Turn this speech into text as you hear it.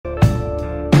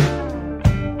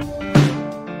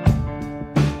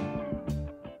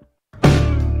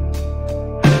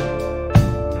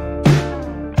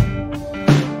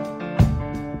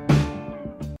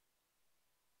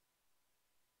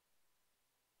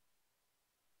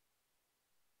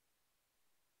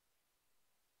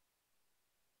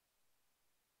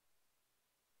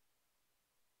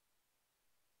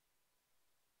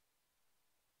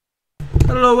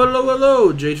Hello, hello,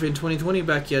 hello! JTrain 2020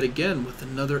 back yet again with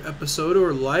another episode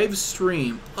or live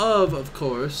stream of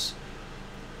course,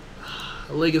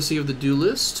 Legacy of the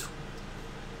Duelist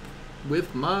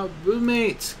with my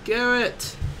roommate,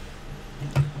 Garrett.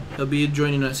 He'll be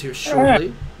joining us here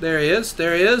shortly. There he is,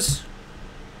 there he is.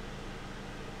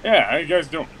 Yeah, how you guys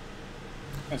doing?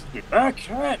 Nice to be back.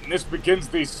 Alright, and this begins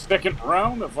the second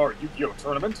round of our Yugioh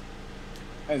tournament.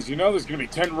 As you know, there's going to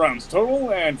be 10 rounds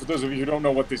total, and for those of you who don't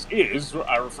know what this is,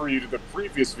 I refer you to the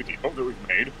previous video that we've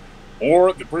made,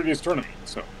 or the previous tournament.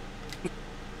 So,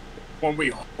 one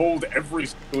we hold every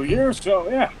single year, so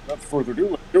yeah, without further ado,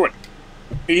 let's do it.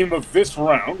 The theme of this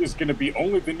round is going to be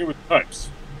only the newest types.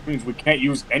 Which means we can't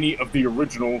use any of the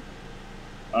original,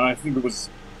 I think it was...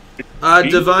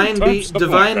 Divine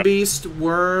Beast,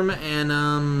 Worm,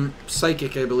 and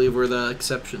Psychic, I believe, were the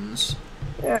exceptions.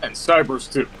 Yeah, and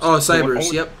Cybers too. Oh, Cybers,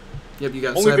 so yep, you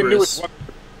got only Cybers. The newest one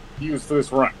used for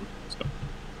this round. So,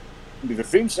 be the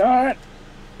theme shot.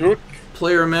 Do it.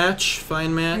 Player match,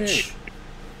 fine match.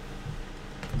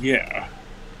 Yeah.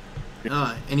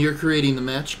 Ah, and you're creating the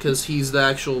match because he's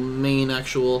the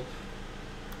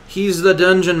he's the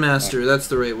dungeon master. That's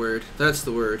the right word. That's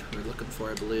the word we're looking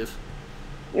for, I believe.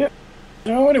 Yeah.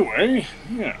 So anyway,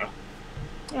 yeah.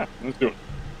 Let's do it.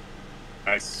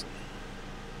 Nice.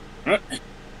 Alright.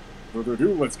 Further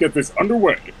ado, let's get this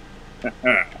underway.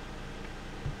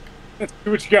 Let's see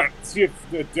what you got. Let's see if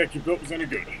the deck you built was any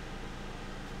good.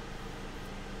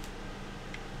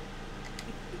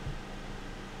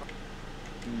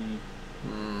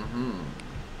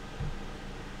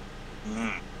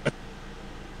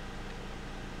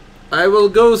 I will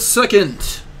go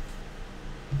second.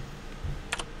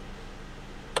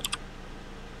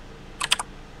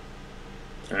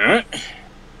 Alright.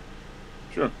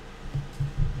 Sure.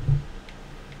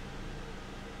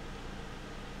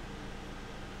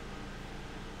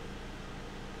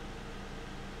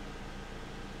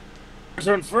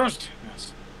 Turn first?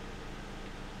 Yes.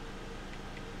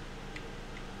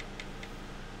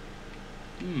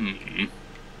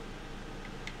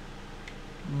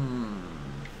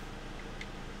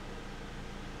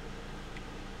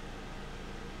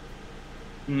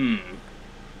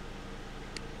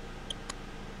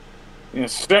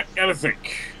 Yes, that gotta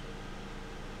think.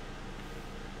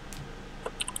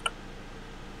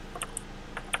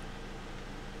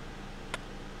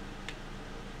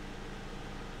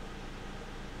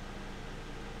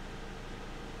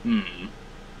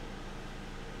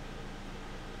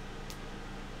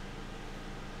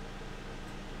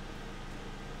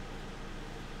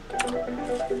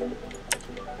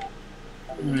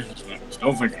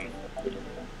 Still thinking.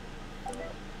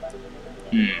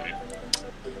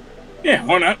 Yeah,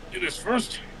 why not? Do this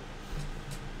first.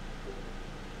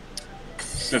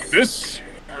 Set this.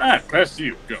 Alright, pass to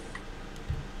you. Go.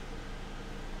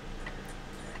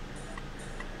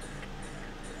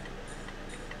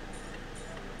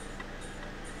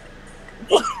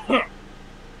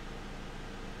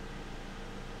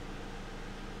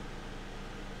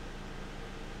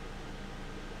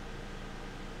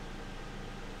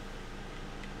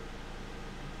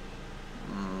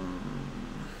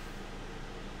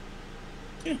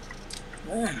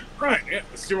 Right, yeah,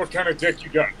 let's see what kind of deck you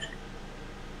got.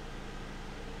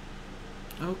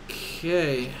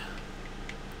 Okay.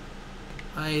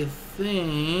 I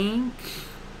think...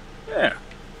 Yeah.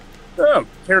 Oh,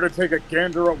 care to take a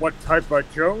gander at what type I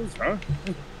chose, huh?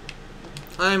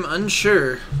 I'm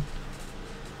unsure.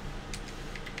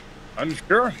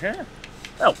 Unsure? Yeah.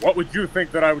 Well, what would you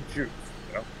think that I would choose?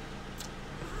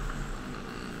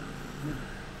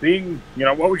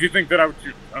 What would you think that I would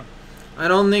choose, huh? I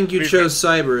don't think you chose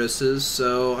Cyberuses,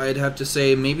 so I'd have to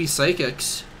say maybe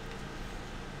Psychics.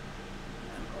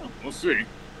 We'll see.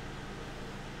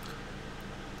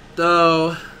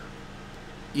 Though,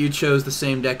 you chose the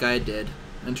same deck I did.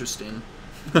 Interesting.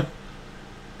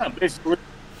 Basically,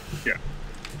 yeah.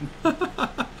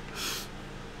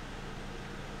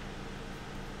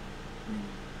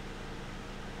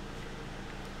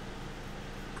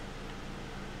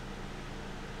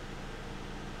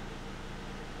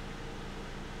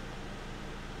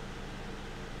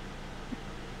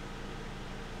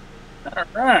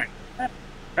 Alright.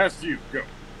 Pass you. Go.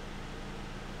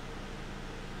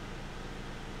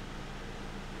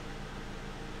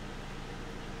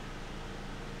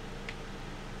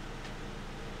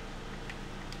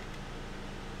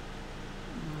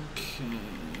 Okay.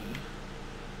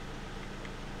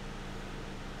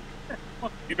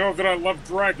 You know that I love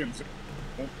dragons.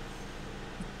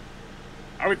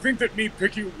 I would think that me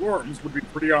picking worms would be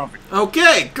pretty obvious.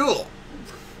 Okay, cool.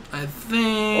 I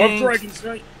think... Love dragons,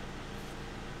 right?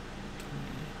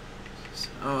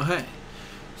 Oh, hey.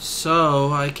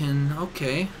 So I can...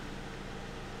 Okay.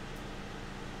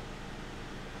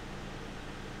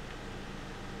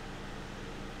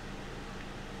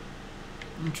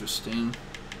 Interesting.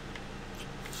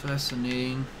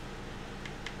 Fascinating.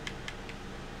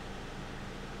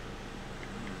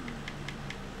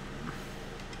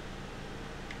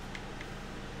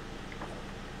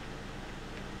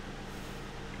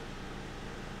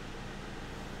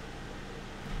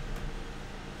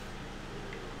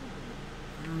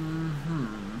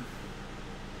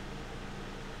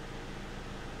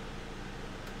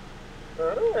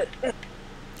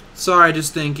 Sorry,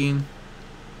 just thinking.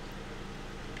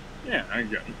 Yeah, I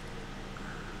got it.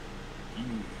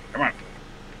 Come on.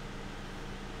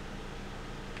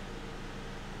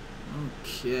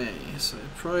 Okay, so I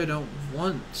probably don't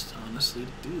want, honestly,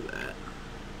 to do that.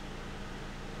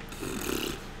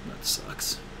 That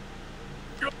sucks.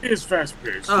 It's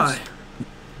fast-paced. Alright.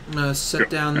 I'm gonna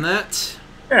set down that.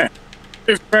 Yeah,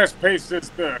 it's fast-paced as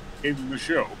the game in the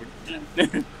show.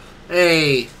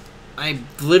 Hey, I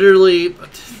literally...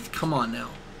 Come on now.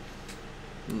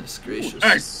 Goodness gracious. Ooh,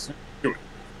 nice. Do it.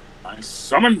 I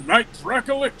summon Knight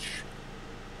Dracolich.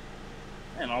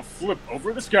 And I'll flip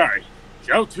over the sky.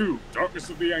 Yugioh 2, Darkness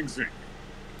of the Yangtze.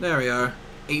 There we are.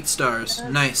 8 stars.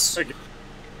 Nice. Take it.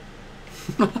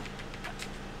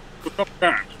 Look up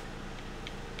time.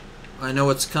 I know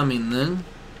what's coming then.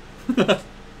 At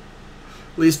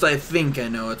least I think I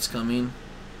know what's coming.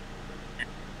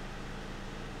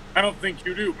 I don't think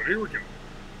you do, but here we go.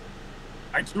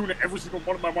 I tune every single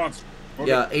one of my monsters.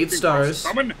 Yeah, 8 stars.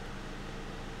 Summon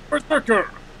Berserker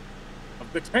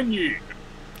of the Ternameny.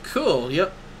 Cool,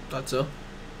 yep. Thought so.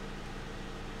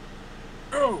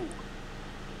 Go!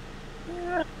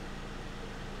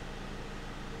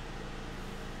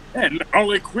 And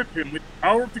I'll equip him with the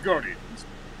power of the Guardians.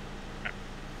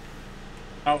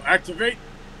 I'll activate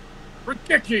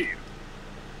Rikeki.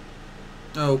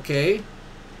 Okay.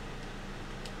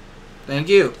 Thank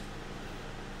you.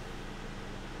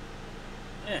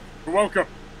 You're welcome.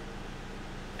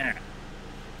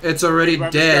 It's already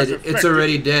Glad dead. this guy's It's affected.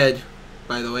 already dead,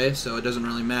 by the way, so it doesn't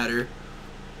really matter.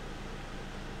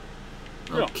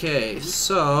 Okay,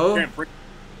 so... Can't bring-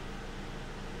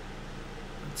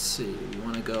 Let's see, you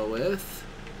want to go with...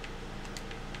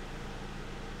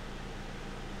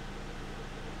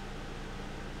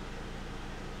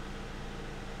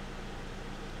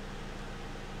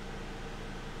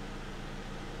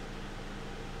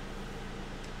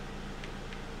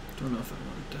 Don't know if I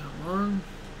want that one.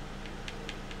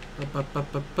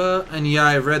 Ba-ba-ba-ba-ba. And yeah,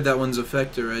 I read that one's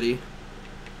effect already.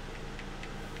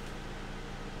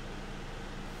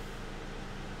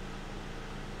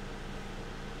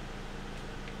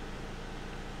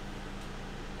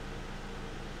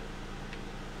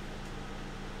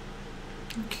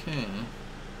 Okay.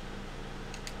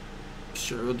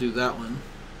 Sure, we'll do that one.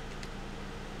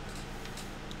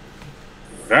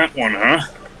 That one, huh?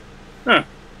 Huh.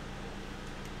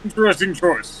 Interesting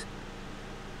choice.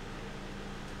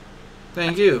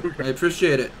 Thank you. I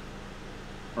appreciate it.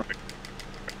 Right.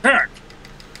 Attack!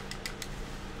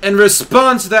 In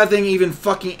response to that thing even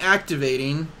fucking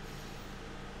activating.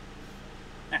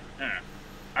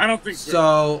 I don't think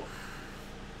so.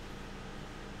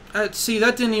 So... see,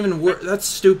 that didn't even work. That's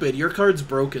stupid. Your card's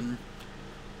broken.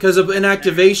 Because of an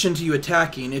activation to you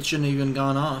attacking, it shouldn't have even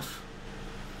gone off.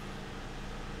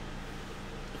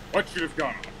 What should have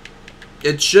gone on?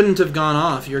 It shouldn't have gone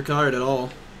off, your card, at all.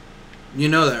 You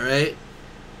know that, right?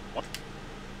 What?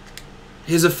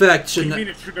 His effect What do shouldn't you mean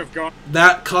it should have gone?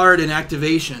 That card in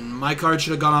activation, my card should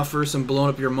have gone off first and blown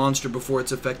up your monster before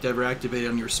its effect ever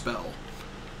activated on your spell.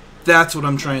 That's what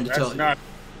I'm trying to tell you. Not...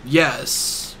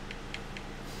 Yes.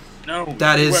 No.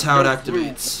 That you is have how it no clue.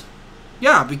 activates.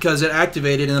 Yeah, because it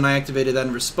activated and then I activated that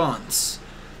in response.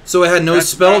 So it had no That's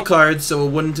spell not... cards, so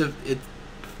it wouldn't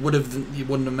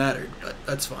have mattered, but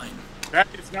that's fine. That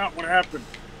is not what happened.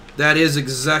 That is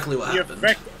exactly what The happened.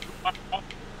 effect...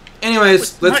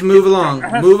 Anyways, let's move along.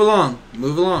 Move along.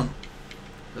 Move along.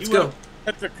 Let's go.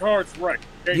 Get the cards right.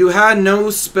 Okay? You had no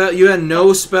spell. You had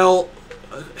no spell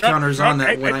counters on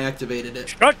that when I activated it.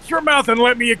 Shut your mouth and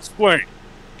let me explain.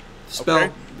 Spell.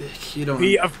 Okay. You don't.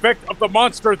 The effect of the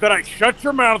monster that I shut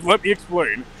your mouth. Let me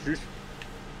explain.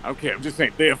 Okay, I'm just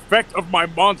saying. The effect of my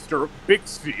monster, Big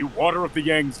C, Water of the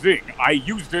Yangtze, I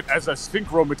used it as a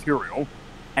synchro material,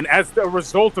 and as the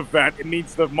result of that, it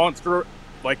means the monster,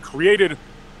 like, created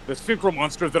the synchro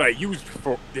monster that I used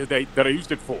for that I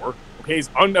used it for. Okay,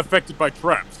 is unaffected by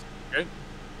traps. Okay.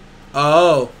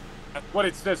 Oh. That's what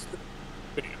it says.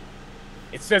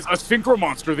 It says a synchro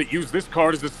monster that used this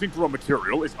card as a synchro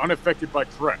material is unaffected by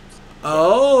traps.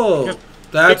 Oh.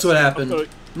 That's what happened.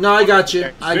 No, I got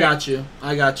you. I got you.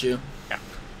 I got you. Yeah.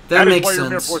 That is makes why you're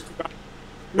mere sense. force to die,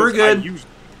 We're because I good. used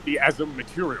it as a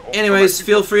material. Anyways,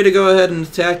 feel free to go ahead and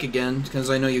attack again, because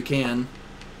I know you can.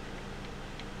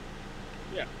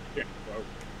 Yeah, well,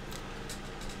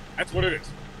 that's what it is.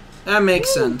 That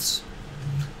makes sense.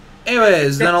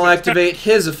 Anyways, then I'll activate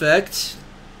his effect,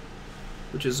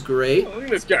 which is great. Oh, look at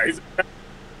this guy. He's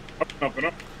up and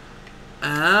up.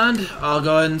 And I'll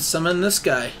go ahead and summon this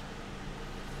guy.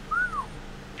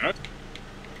 Huh?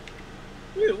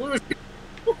 Yeah, look at this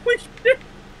guy. Holy shit.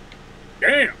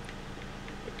 Damn.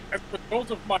 As a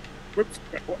result of my whip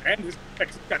spell and his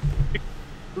effects, he's got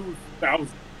 2,000.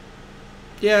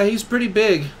 Yeah, he's pretty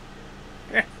big.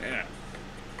 Yeah.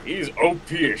 He's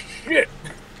OP as shit.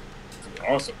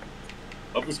 Awesome.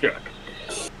 Love this guy.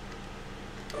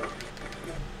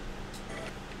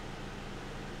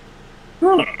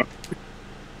 Huh.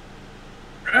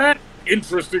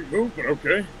 Interesting move, but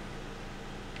okay.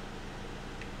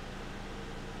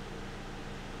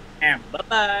 And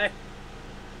bye-bye.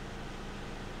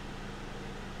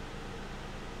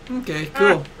 Okay,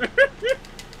 cool.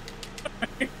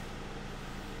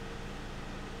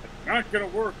 Not gonna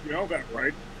work, you know that,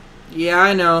 right? Yeah,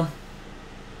 I know.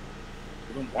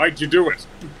 Then why'd you do it?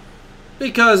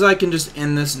 Because I can just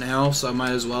end this now, so I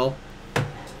might as well.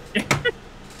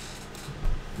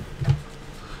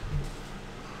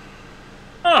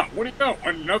 Ah, what do you know?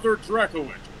 Another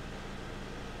Dracolich.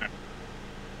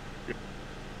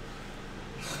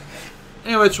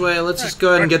 Any which way, let's just go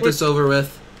ahead and get this over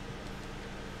with.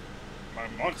 My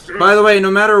monster. By the way,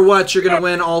 no matter what, you're going to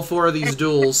win all 4 of these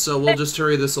duels, so we'll just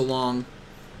hurry this along.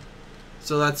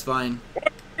 So that's fine.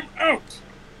 Out.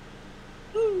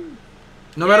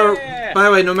 No matter, by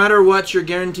the way, no matter what, you're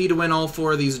guaranteed to win all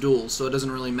 4 of these duels, so it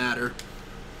doesn't really matter.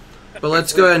 But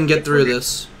let's go ahead and get through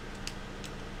this.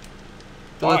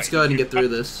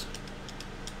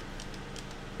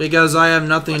 Because I have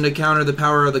nothing to counter the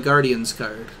power of the Guardians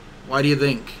card. Why do you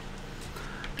think?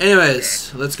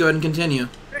 Anyways, let's go ahead and continue.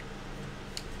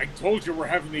 I told you we're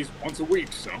having these once a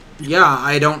week, so. Yeah,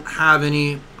 I don't have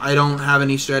any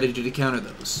strategy to counter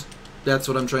those. That's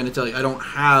what I'm trying to tell you. I don't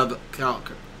have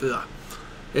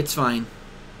It's fine.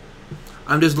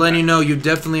 I'm just letting you know you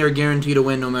definitely are guaranteed to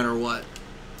win no matter what.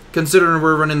 Considering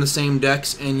we're running the same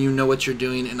decks and you know what you're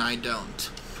doing and I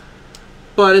don't.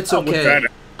 But it's okay.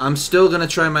 I'm still going to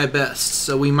try my best,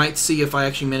 so we might see if I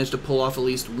actually manage to pull off at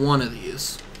least one of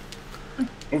these.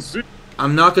 We'll see.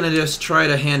 I'm not going to just try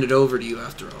to hand it over to you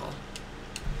after all.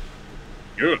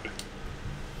 Good.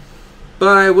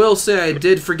 But I will say I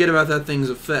did forget about that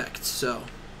thing's effect, so...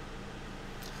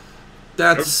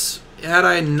 That's... Had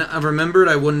I remembered,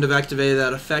 I wouldn't have activated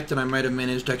that effect, and I might have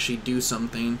managed to actually do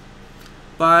something.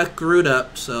 But I screwed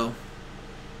up, so...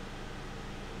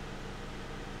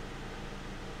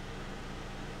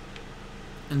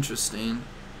 Interesting.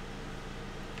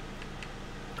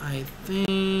 I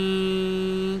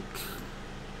think...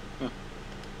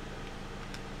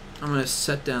 I'm going to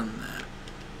set down that.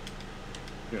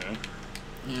 Yeah.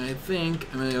 And I think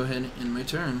I'm going to go ahead and end my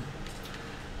turn.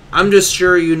 I'm just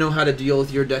sure you know how to deal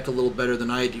with your deck a little better than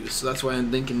I do, so that's why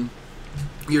I'm thinking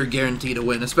you're guaranteed to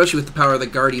win, especially with the power of the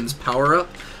Guardian's power-up.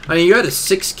 I mean, you had a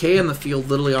 6k on the field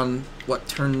literally on, what,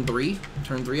 turn 3?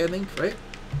 Turn 3, I think, right?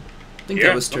 I think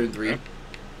that was turn 3. Yeah.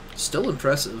 Still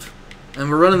impressive. And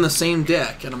we're running the same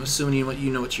deck, and I'm assuming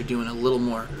you know what you're doing a little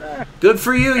more. Good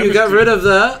for you, you got rid of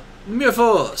the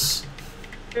Mirforce.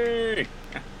 Hey.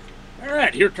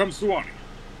 Alright, here comes Suwani.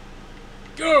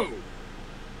 Go!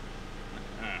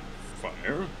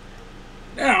 Fire.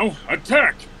 Now,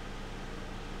 attack!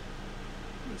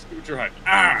 Let's see what you're hiding.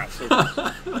 Ah! So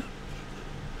close.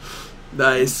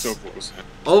 Nice. So close.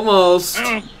 Almost.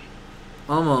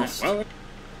 Almost. Well,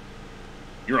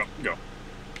 you're up. Go.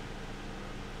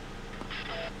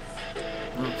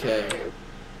 Okay.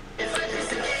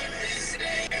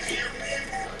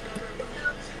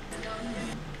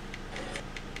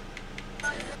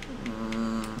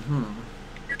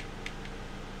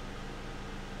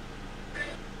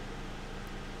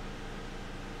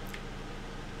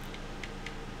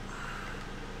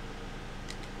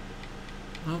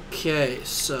 Okay,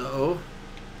 so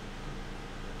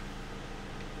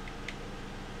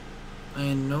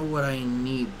I know what I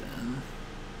need then.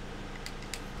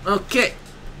 Okay.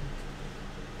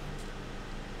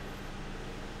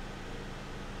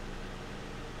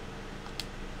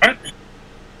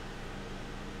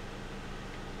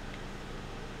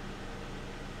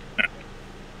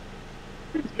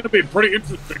 It's gonna be pretty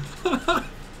interesting.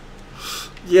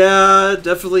 Yeah, it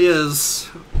definitely is.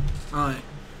 Alright.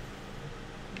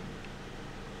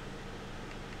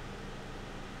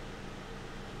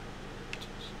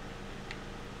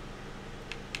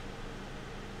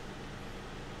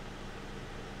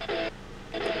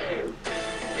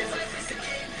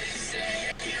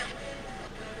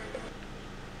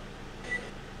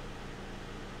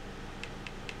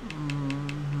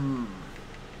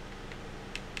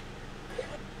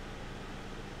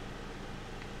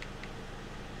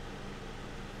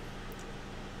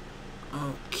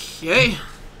 Okay.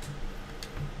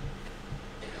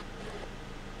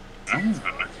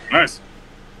 Nice. Nice.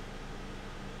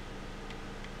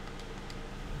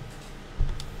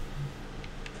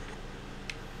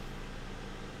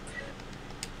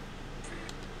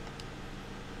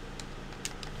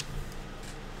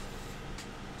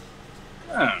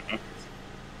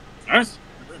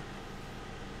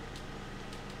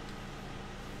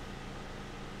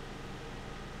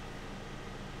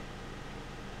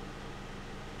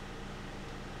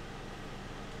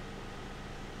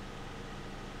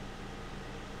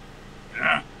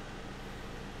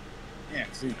 Yeah,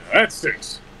 see, that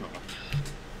stinks.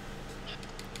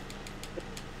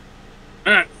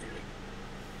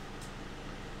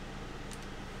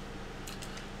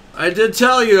 I did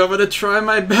tell you I'm gonna try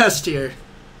my best here.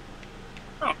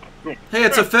 Oh, cool. Hey,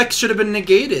 its effects should have been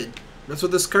negated. That's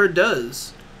what this card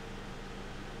does.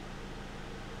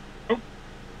 Oh.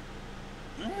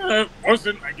 It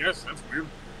wasn't, I guess. That's weird.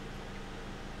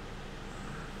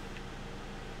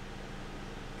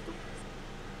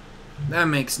 That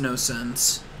makes no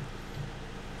sense.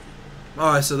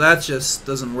 Oh, so that just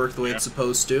doesn't work the way it's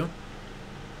supposed to.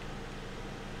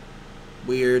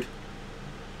 Weird.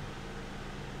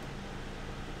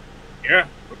 Yeah.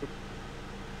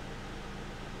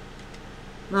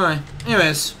 Alright,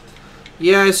 anyways.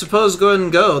 Yeah, I suppose go ahead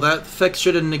and go. That effect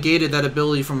should have negated that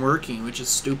ability from working, which is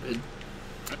stupid.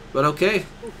 But okay.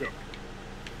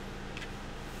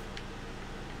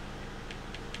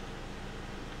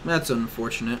 That's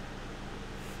unfortunate.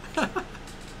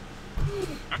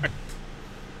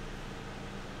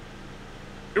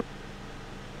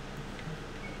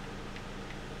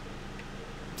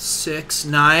 Six.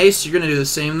 Nice. You're going to do the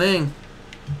same thing.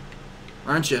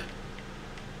 Aren't you?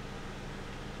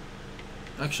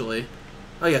 Actually.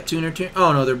 Oh, yeah. Tuner.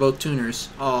 Oh, no. They're both tuners.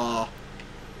 Aw.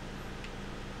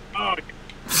 Oh.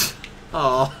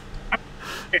 Aw.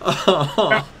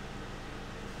 Oh.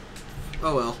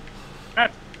 Oh, well.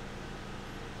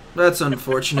 That's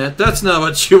unfortunate. That's not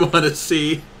what you want to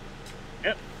see.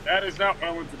 Yep. That is not what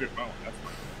I want to do. Oh,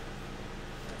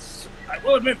 that's I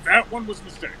will admit that one was a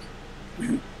mistake.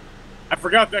 I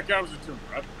forgot that guy was a tuner.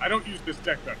 I don't use this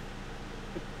deck that.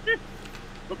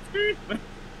 Whoopsie.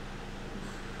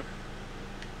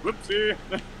 Whoopsie.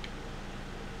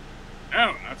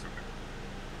 Oh, that's okay.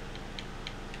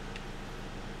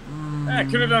 I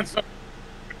could have done something.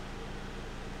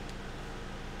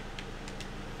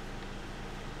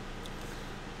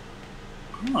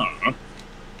 Huh.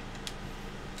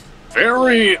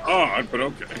 Very odd, but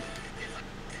okay.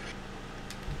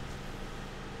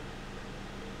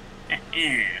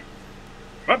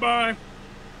 Bye-bye.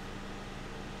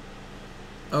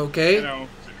 Okay. You know.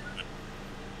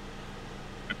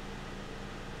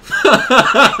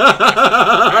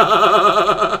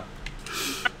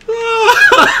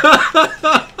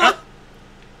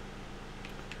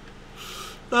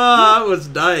 That was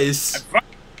nice.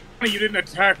 You didn't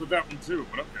attack with that one too,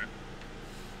 but okay.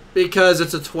 Because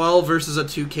it's a 12 versus a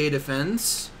 2k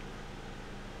defense?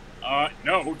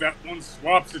 No, that one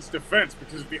swaps its defense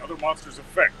because of the other monster's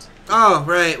effect. Oh,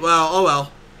 right. Well, oh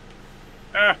well.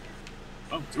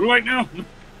 Well, too late now.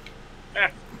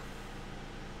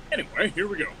 Anyway, here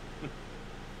we go.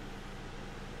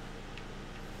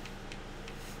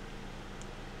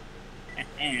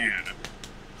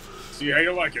 See how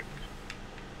you like it.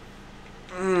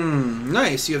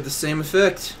 Nice. You have the same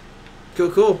effect.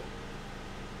 Cool.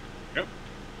 Yep.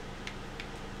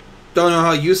 Don't know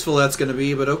how useful that's going to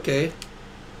be, but okay.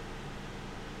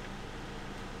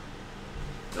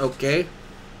 Okay.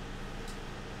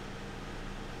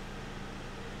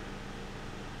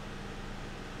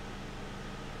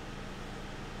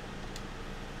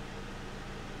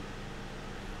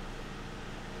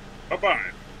 Bye-bye.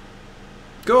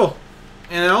 Cool.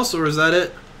 And else, or is that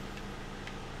it?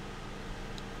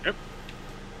 Yep.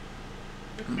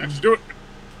 Let's do it.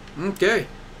 Okay.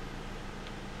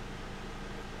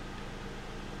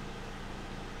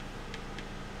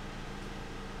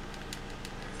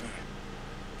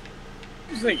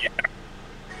 Yeah.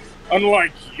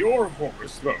 Unlike your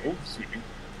horse, though,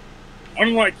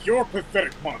 unlike your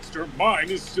pathetic monster, mine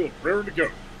is still rare to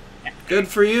go. Good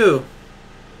for you.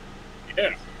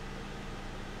 Yeah.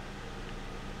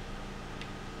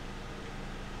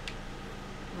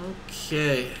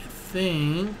 Okay, I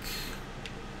think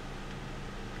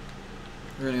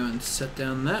we're going to go ahead and set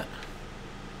down that.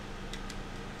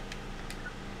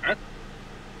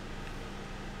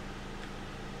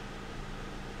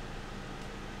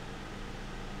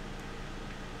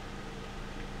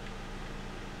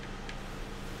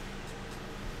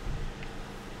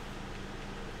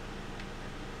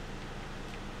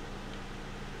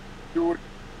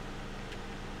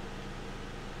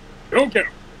 Go get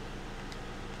him.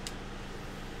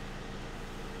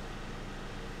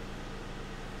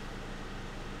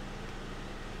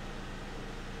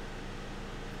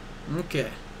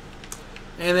 Okay.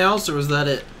 Anything else, or was that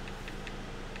it?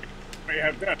 May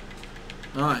have that.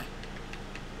 Alright.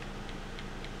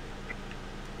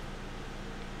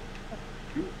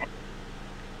 You are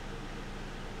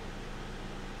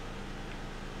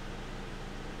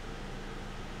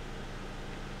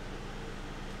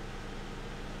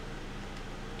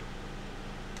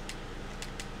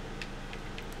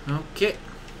Okay.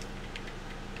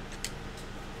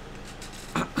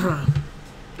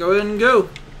 Go ahead and go.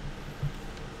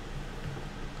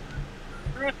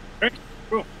 right. Thank you.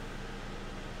 Cool.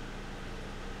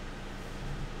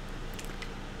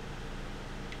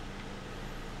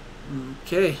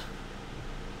 Okay.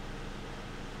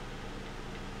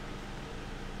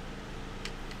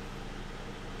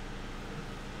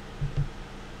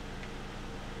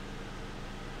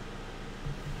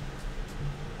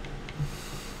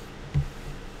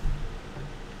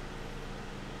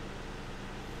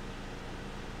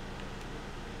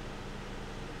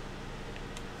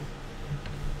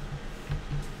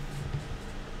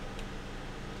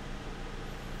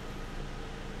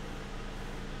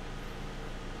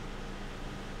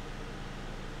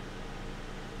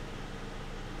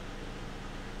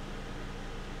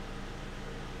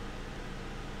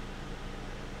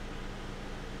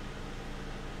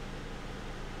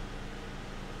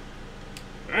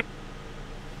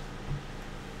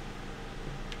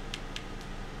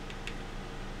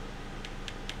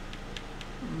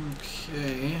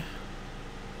 Okay.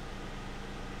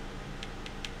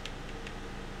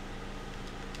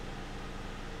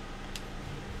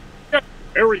 Yeah,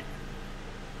 Harry.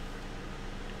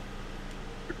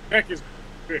 Your deck is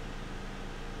big.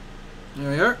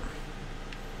 There we are.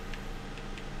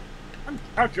 I'm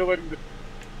calculating the.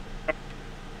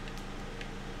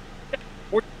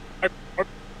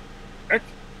 Deck.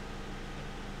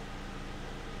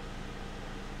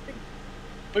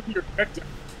 Living your deck down.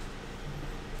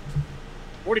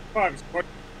 45 is what?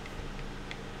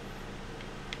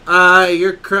 I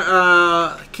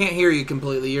can't hear you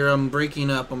completely. You're breaking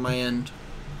up on my end.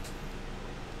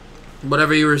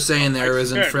 Whatever you were saying there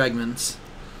was in fragments.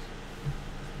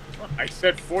 I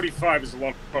said 45 is a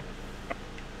lot of.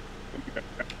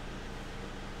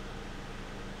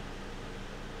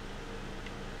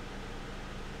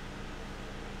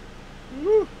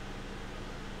 Woo.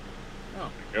 Oh my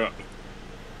god.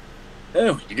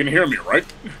 Oh, you can hear me, right?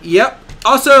 Yep.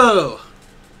 Also.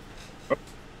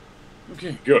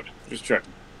 Okay, good. Just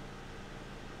checking.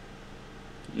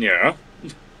 Yeah.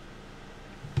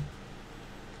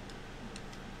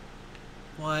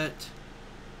 What?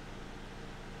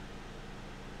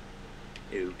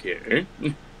 Okay.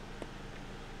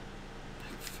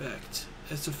 Effect.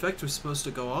 Its effect was supposed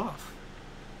to go off.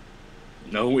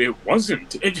 No, it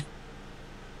wasn't.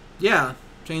 Yeah.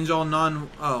 Change all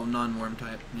non-worm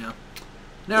type. Yeah.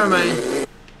 Never mind.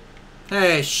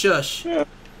 Hey, shush. Yeah.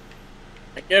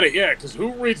 I get it, yeah, because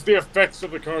who reads the effects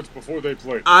of the cards before they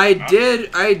play? I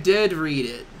did read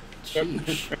it.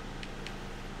 Sheesh.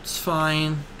 It's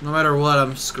fine. No matter what,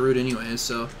 I'm screwed anyways,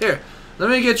 so. Here, let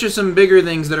me get you some bigger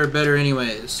things that are better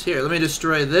anyways. Here, let me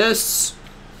destroy this.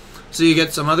 So you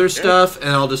get some other stuff, and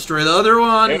I'll destroy the other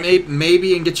one,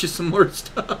 maybe, and get you some more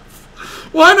stuff.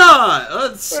 Why not?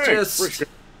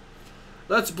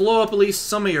 Let's blow up at least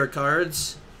some of your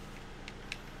cards.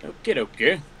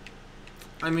 Okay.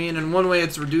 I mean, in one way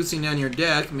it's reducing down your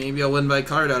deck. Maybe I'll win by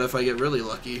card out if I get really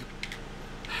lucky.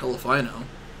 Hell if I know.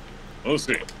 We'll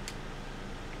see.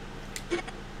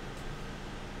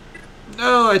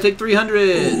 No, I take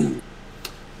 300.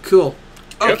 Cool.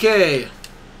 Okay. At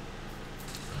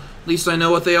least I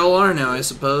know what they all are now, I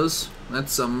suppose.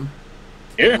 That's some,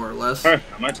 more or less. Alright,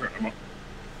 my turn. I'm up.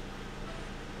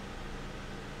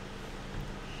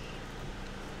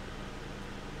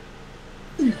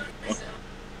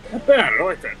 Not bad, I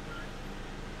like that.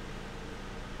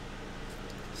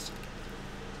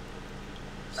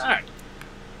 Alright.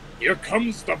 Here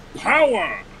comes the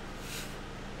power!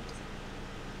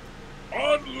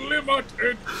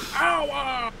 Unlimited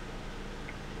power!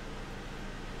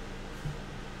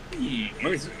 Let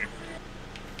me see.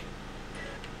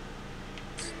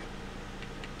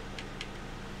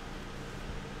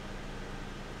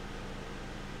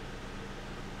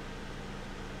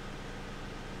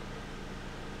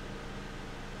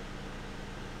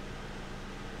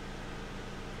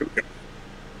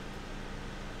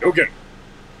 Okay.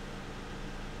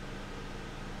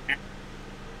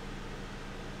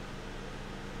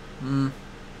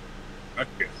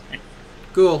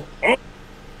 Cool.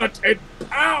 Unlimited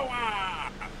power!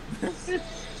 Yeah,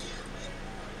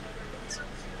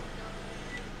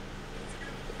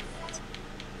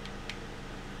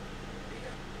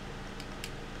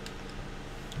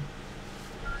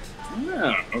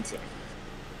 what's that?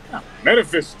 Ah,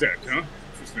 Metaphys deck, huh?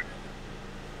 Interesting.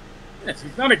 Yes,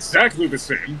 it's not exactly the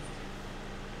same.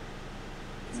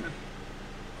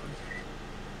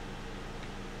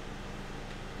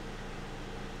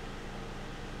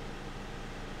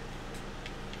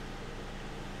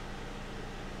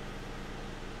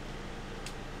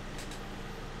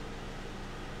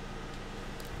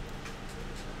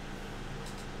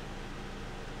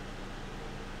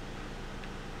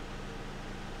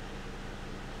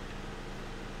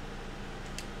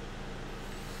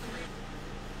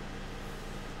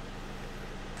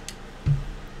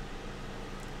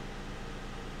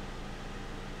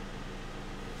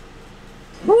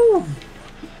 Woo!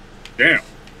 Damn.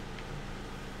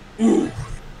 Ooh.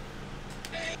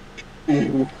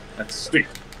 Ooh. That stinks.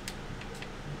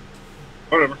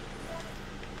 Whatever.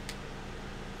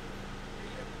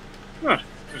 Ah,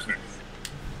 interesting.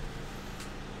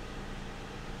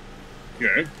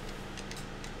 Okay.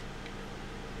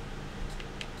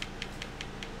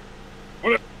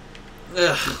 Whatever.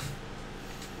 Ugh.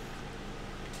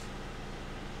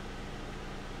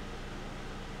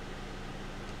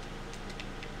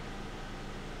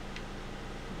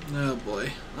 Oh boy.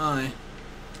 Aye.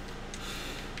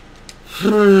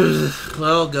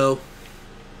 Well, go.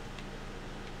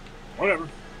 Whatever.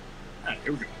 Ah,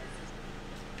 here we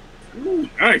go. Ooh,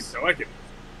 nice. I like it.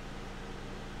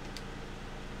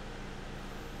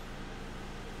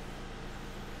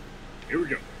 Here we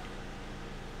go.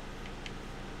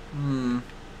 Hmm.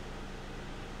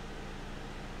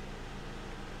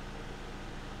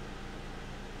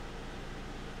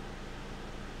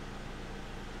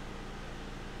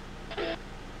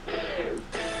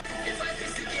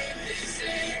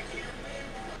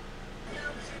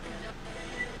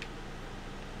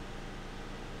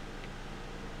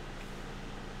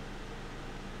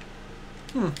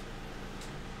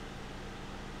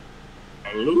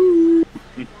 Hello.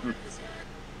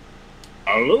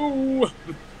 Hello.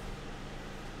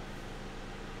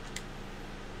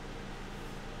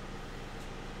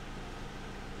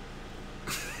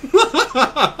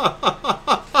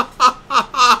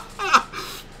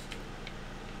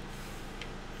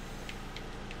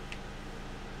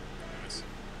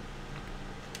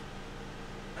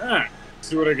 Ah,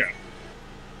 see what I got.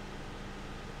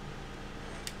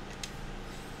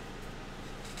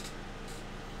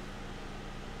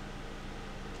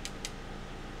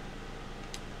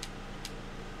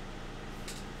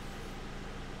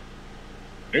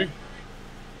 Okay.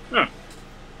 Ah.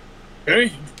 Okay.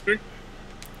 Interesting.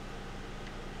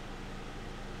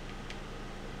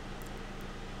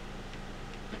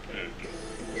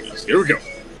 Yes, here we go.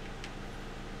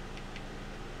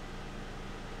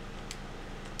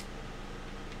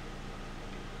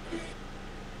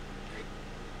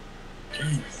 Okay.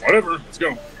 Whatever. Let's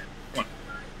go. Come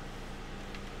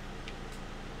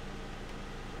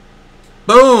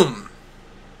Boom!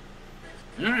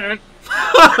 on. All right.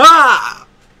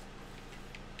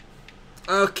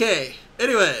 Okay.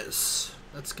 Anyways,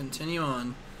 let's continue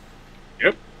on.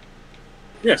 Yep.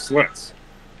 Yes, let's.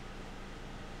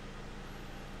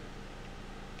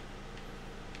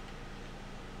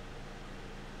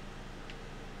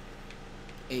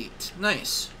 Eight.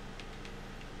 Nice.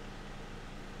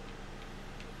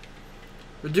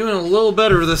 We're doing a little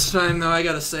better this time, though, I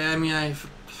gotta say. I mean, I've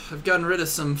gotten rid of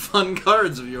some fun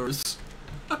cards of yours.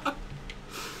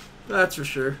 That's for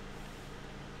sure.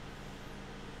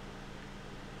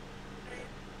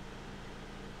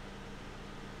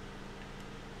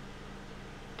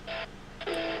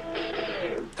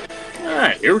 All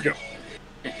right, here we go.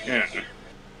 Yeah.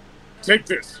 Take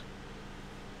this.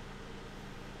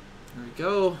 There we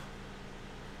go.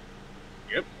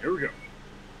 Yep, here we go.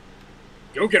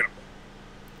 Go get him.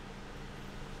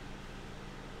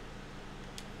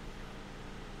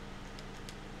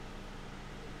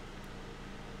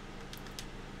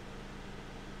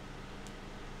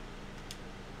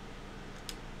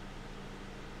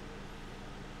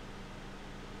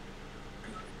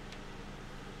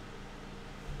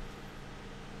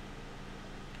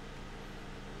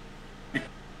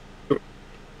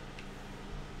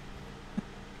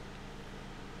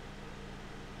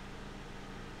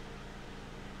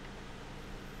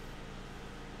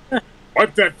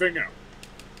 Wipe that thing out.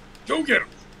 Go get him.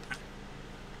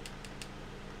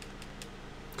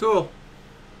 Cool.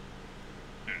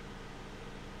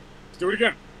 Let's do it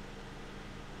again.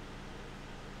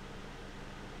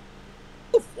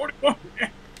 Oh, 41. Yeah.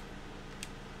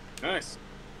 Nice.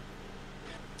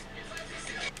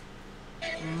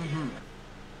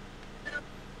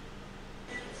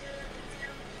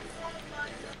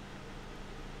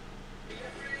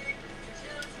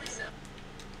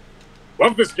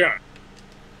 Love this guy.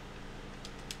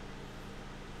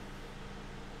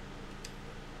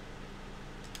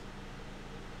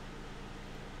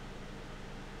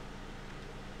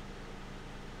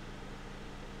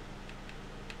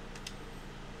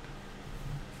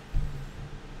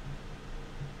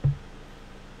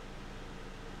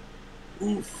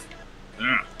 Oof.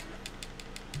 Yeah.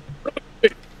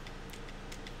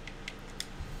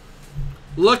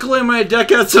 Luckily, my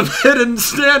deck had some hidden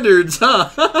standards,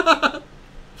 huh?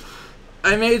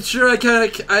 I made sure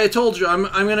I told you, I'm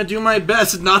gonna do my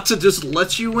best not to just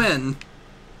let you win.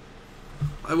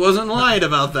 I wasn't lying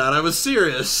about that, I was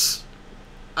serious.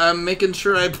 I'm making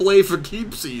sure I play for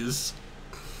keepsies.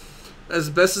 As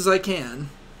best as I can.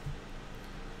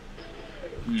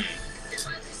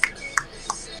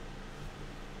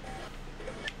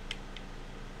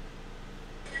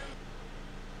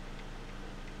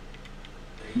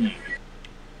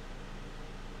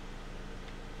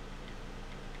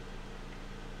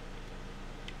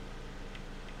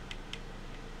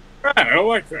 I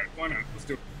like that. Why not? Let's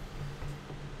do it.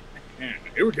 And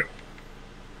here we go.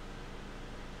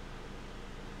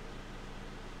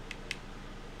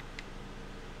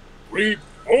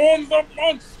 Reborn the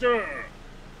monster!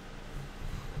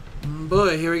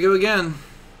 Boy, here we go again.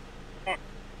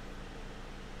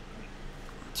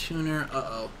 Tuner,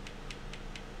 uh-oh.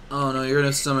 Oh no, you're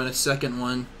gonna summon a second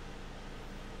one.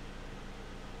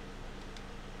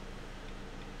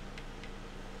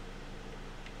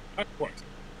 Not quite.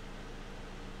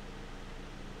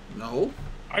 No?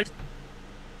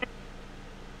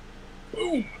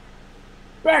 Boom!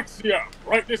 Baxia!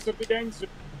 Brightness of the ends.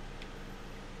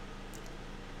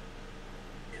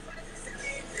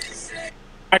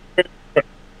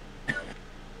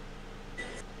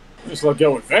 Just let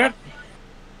go with that.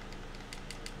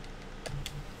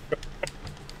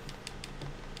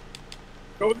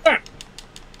 Go with that.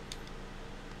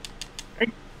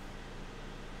 And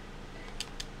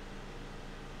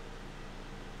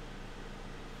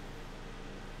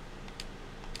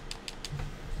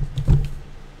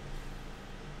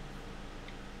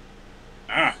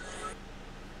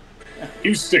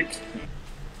you stink.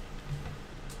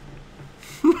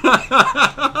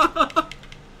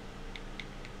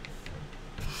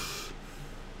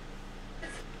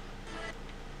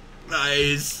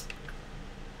 Nice.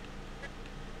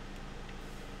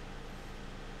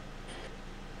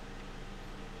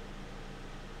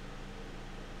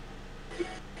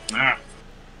 Yeah,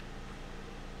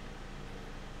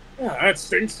 that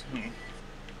stinks.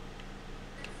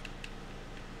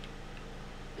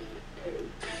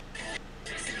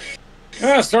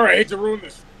 Sorry, I hate to ruin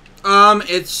this.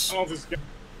 It's... All this.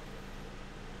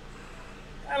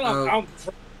 I'll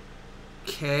try.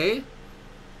 Okay.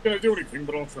 Gonna do anything,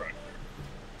 but I'll try.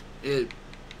 It...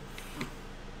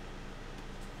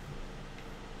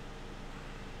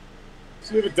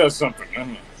 See if it does something. I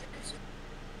don't know.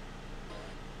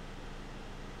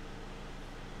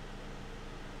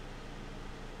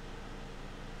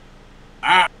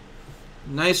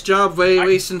 Nice job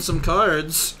wasting some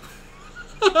cards.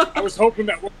 I was hoping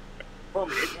that would be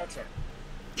permanent. That's all right.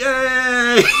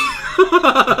 Yay!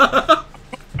 That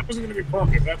wasn't going to be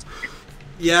permanent. That's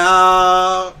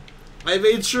Yeah, I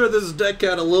made sure this deck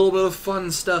had a little bit of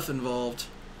fun stuff involved.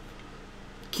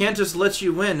 Can't just let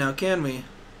you win now, can we?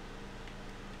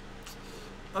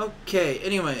 Okay,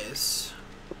 anyways.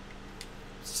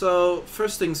 So,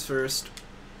 first things first,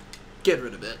 get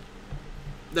rid of it.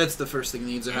 That's the first thing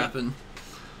that needs to happen.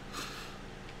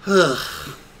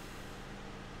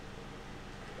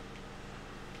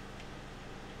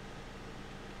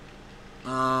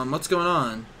 What's going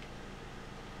on?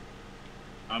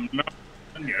 I'm not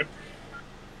done yet.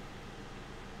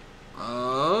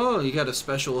 Oh, you got a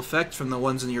special effect from the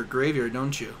ones in your graveyard,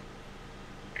 don't you?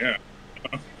 Yeah.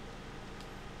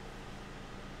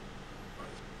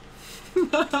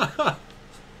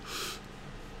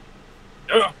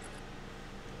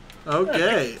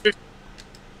 Okay.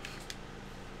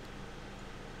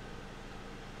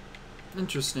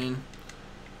 Interesting.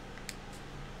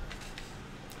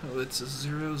 Oh, it's a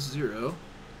 0/0.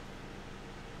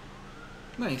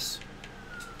 Nice.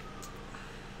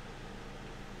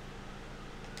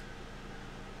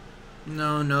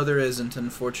 No, there isn't,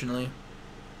 unfortunately.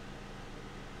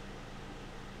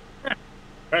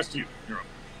 Pass to you. You're up.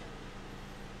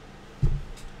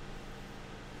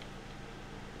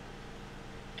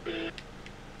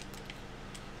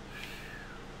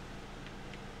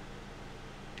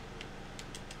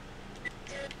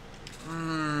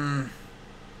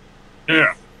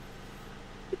 Yeah.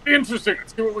 Interesting.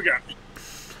 Let's see what we got.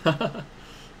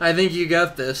 I think you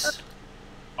got this.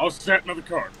 I'll set another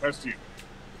card. Pass to you.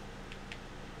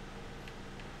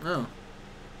 Oh.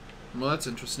 Well, that's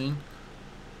interesting.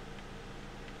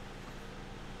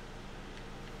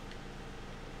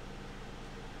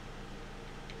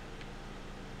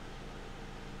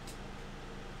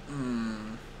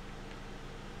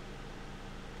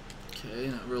 Okay,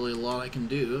 not really a lot I can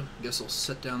do. I guess I'll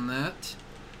set down that.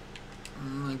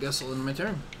 I guess I'll end my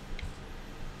turn.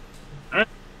 Alright.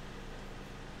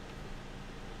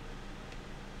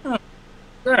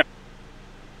 Yeah.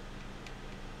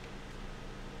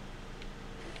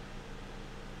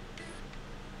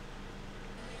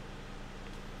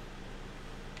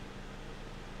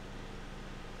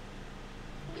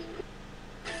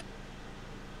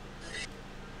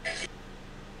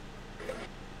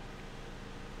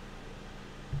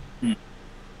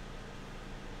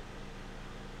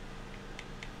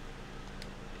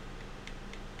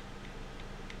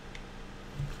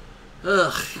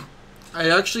 Ugh. I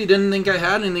actually didn't think I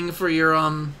had anything for your,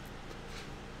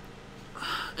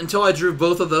 until I drew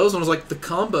both of those and was like, the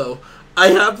combo. I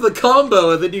have the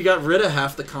combo, and then you got rid of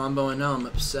half the combo, and now I'm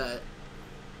upset.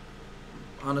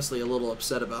 Honestly, a little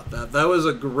upset about that. That was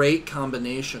a great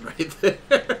combination right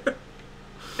there.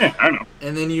 Yeah, I know.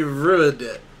 And then you ruined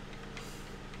it.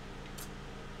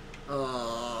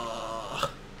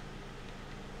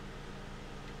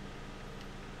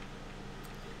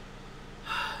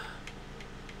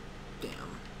 Damn.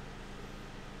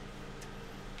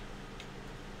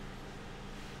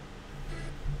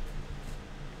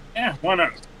 Yeah, why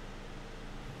not?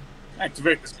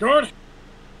 Activate this card.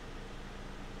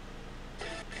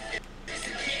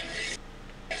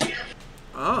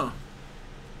 Oh.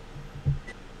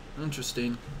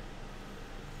 Interesting.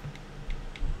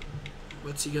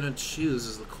 What's he gonna choose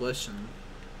is the question.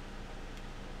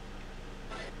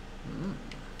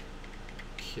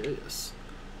 Curious.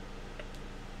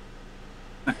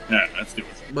 Yeah, let's do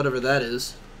it. Whatever that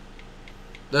is.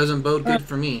 Doesn't bode good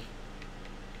for me.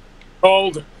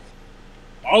 Called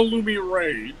Alumi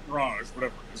Ray Raj,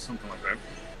 whatever it is, something like that.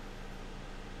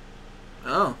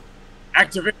 Oh.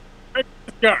 Activate this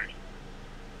guy.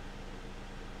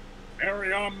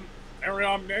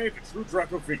 Ariamne, the true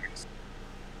Draco Phoenix.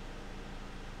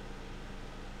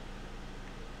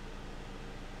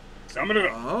 Summon it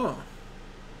up. Oh.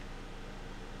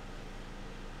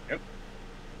 Yep.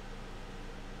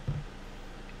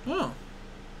 Oh.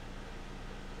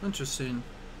 Interesting.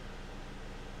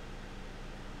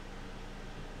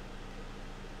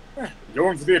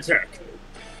 Going for the attack.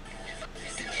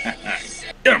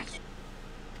 Get him.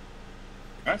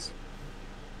 Nice.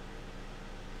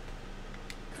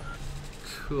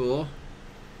 Cool.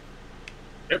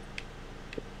 Yep.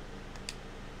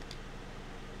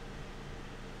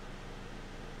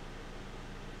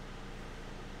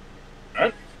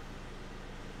 Alright.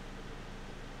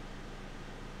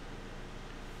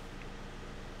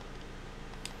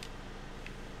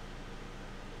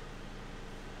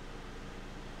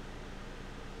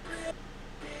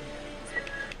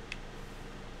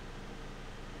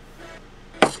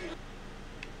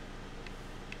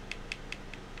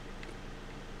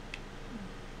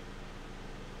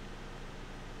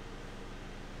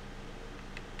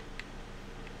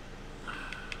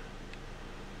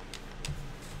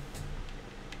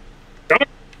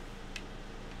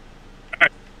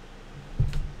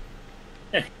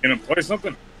 Hey, gonna play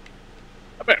something?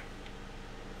 I bet.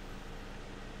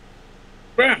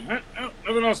 Well,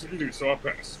 nothing else I can do, so I'll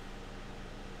pass.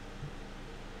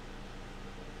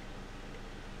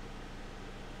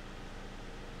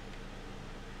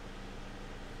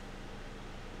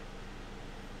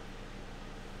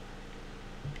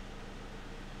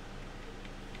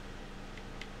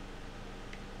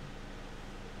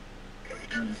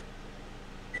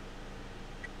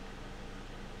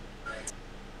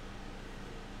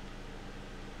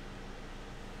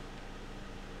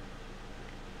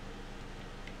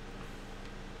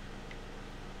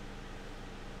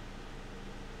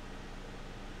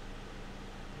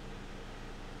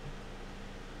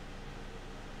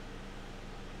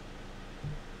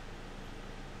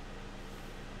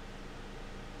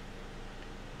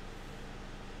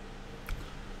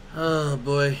 Oh,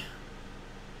 boy.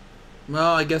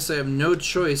 Well, I guess I have no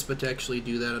choice but to actually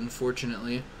do that,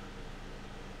 unfortunately.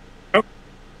 Oh.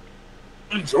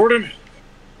 Jordan,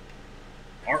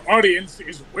 our audience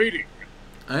is waiting.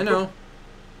 I know.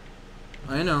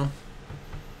 I know.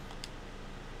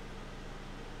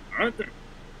 Alright then.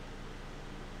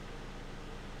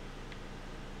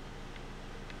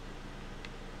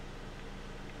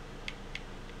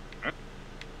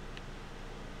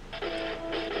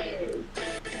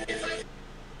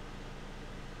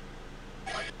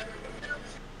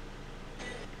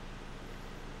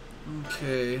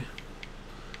 Okay.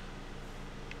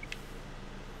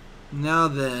 Now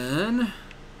then,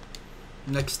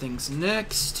 next thing's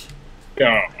next.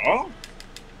 Yeah.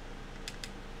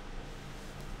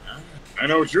 I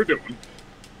know what you're doing.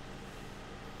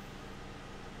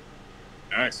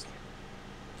 Nice.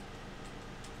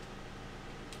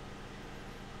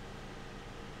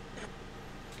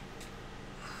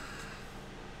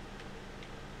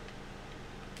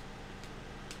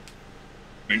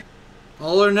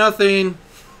 All or nothing.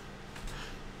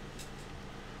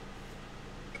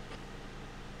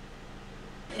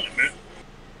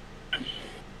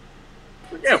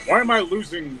 Yeah, why am I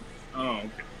losing? Oh, okay.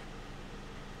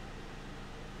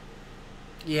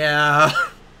 Yeah.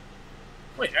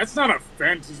 Wait, that's not a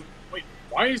phantasm. Wait,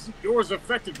 why isn't yours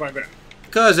affected by that?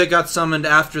 Because it got summoned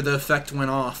after the effect went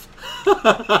off.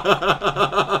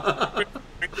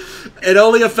 It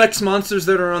only affects monsters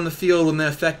that are on the field when the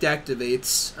effect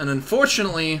activates. And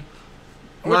unfortunately,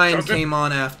 mine came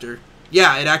on after.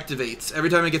 Yeah, it activates. Every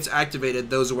time it gets activated,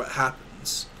 those are what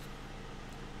happens.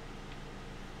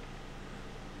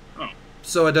 Oh.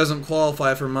 So it doesn't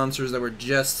qualify for monsters that were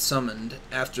just summoned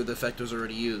after the effect was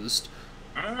already used.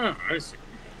 Ah, I see.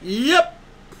 Yep.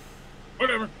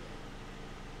 Whatever.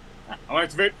 I'll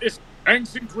activate this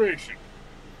dancing creation.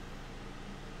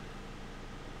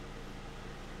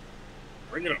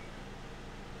 Bring it up.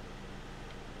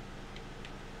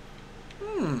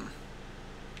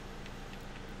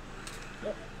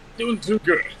 Doing too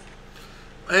good.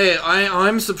 Hey,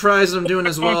 I'm surprised I'm doing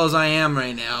as well as I am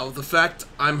right now. The fact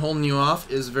I'm holding you off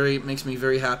makes me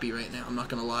very happy right now. I'm not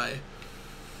gonna lie.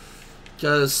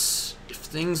 Because if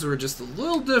things were just a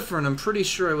little different, I'm pretty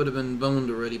sure I would have been boned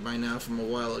already by now from a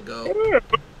while ago.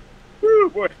 Woo,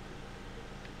 boy.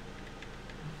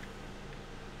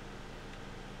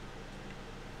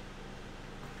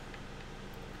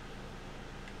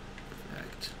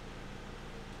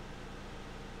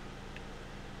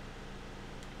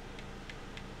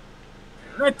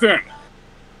 Right then.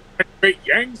 Activate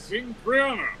Yang Sing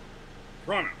Prana.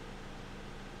 Alright.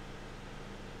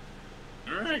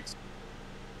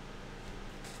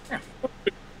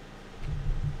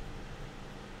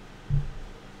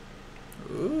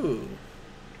 Ooh.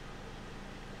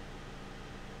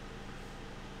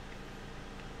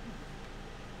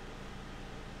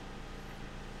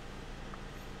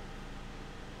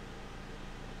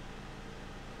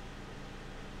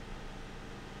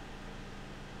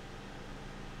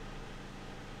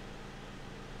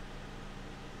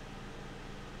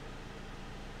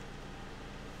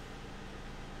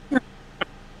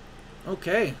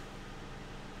 Okay.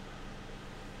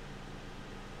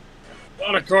 A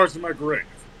lot of cards in my grave.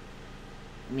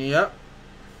 Yep.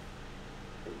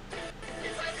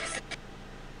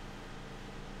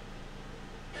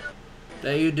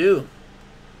 That you do.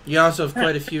 You also have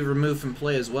quite a few removed from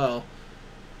play as well.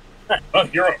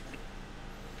 You're up.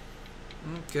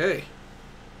 Okay.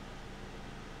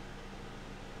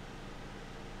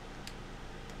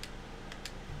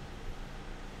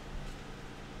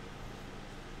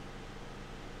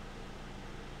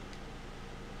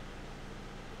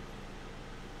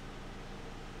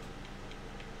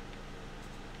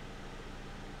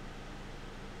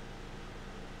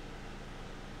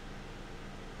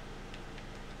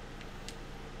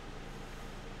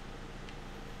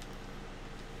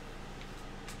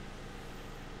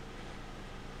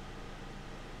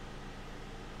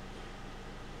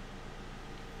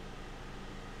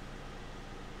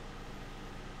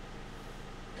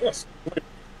 Yes.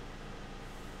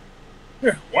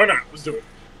 Yeah, why not? Let's do it.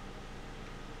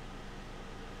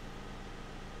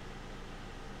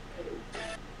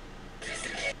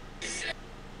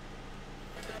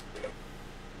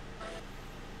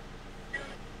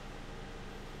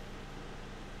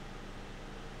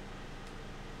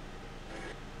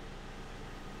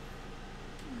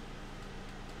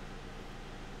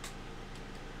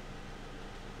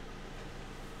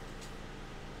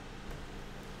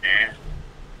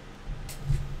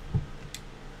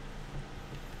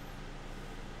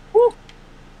 Woo.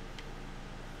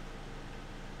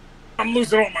 I'm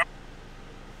losing all my...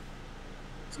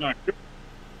 It's not good.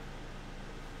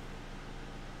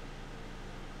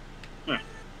 Huh.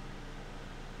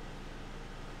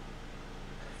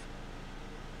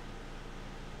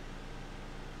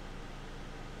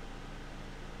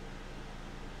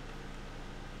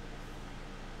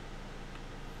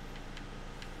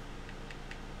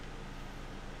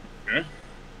 Okay.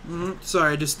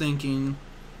 Sorry, just thinking.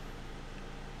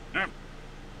 Yeah.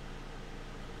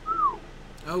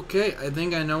 Okay, I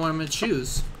think I know what I'm going to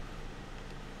choose.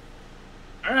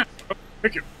 Ah,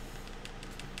 pick it.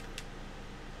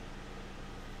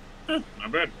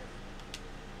 Not bad.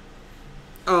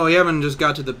 Oh, you haven't just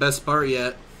got to the best part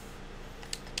yet.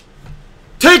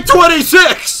 Big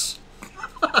 26!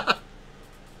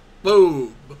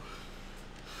 Boom.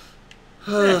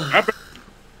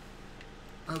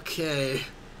 Okay.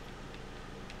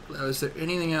 Now, is there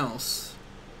anything else?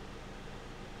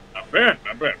 Not bad,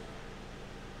 not bad.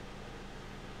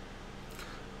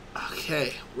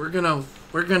 Okay, we're gonna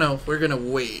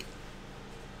wait.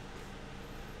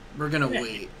 We're gonna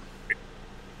wait.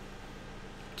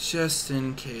 Just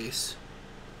in case.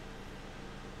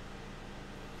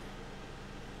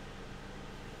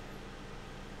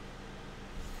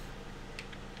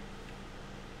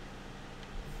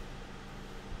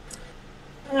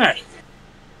 Alright.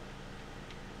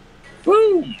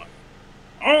 Boom!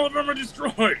 All of them are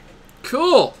destroyed.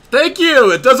 Cool. Thank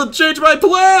you. It doesn't change my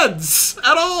plans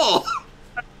at all.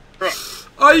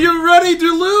 Are you ready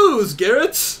to lose,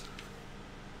 Garrett?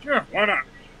 Sure, why not?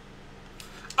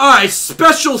 I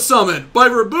special summon by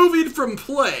removing from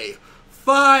play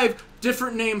 5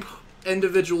 different named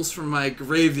individuals from my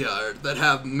graveyard that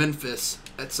have Memphis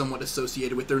that's somewhat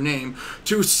associated with their name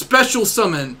to special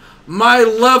summon my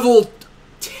level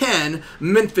 10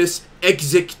 Memphis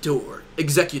Executor.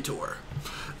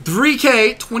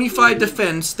 3k, 25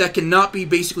 defense that cannot be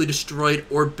basically destroyed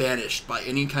or banished by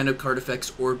any kind of card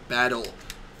effects or battle.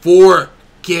 For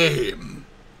game.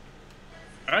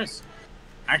 Nice.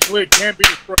 Actually, it can be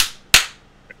destroyed.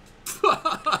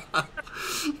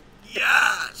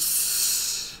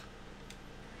 Yes!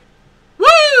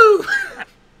 Woo!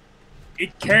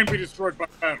 It can be destroyed by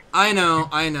battle. I know.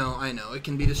 It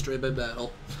can be destroyed by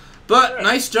battle. But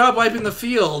nice job wiping the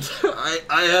field.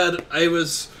 I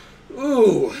was...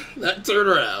 Ooh, that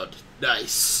turnaround.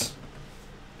 Nice.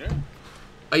 Yeah.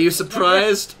 Are you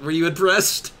surprised? Were you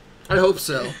impressed? I hope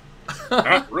so.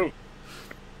 Not really.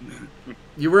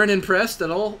 You weren't impressed at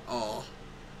all? Oh.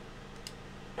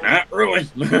 Not really.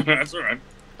 That's alright.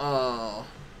 Oh.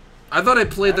 I thought I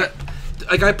played that...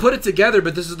 Like, I put it together,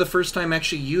 but this is the first time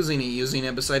actually using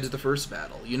it besides the first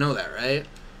battle. You know that, right?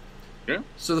 Yeah.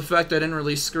 So the fact I didn't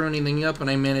really screw anything up and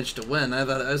I managed to win, I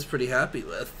thought I was pretty happy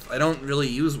with. I don't really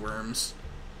use worms.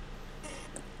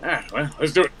 Ah, well,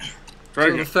 let's do it. Try So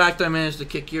again. the fact I managed to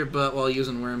kick your butt while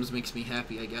using worms makes me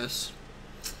happy, I guess.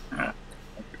 Ah.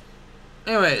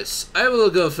 Anyways, I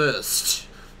will go first.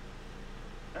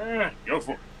 Go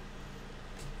for it.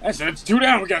 That's it. It's 2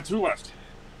 down. We got 2 left.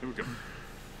 Here we go.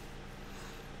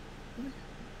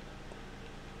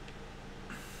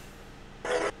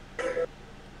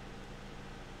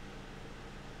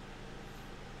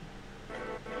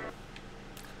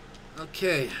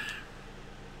 Okay.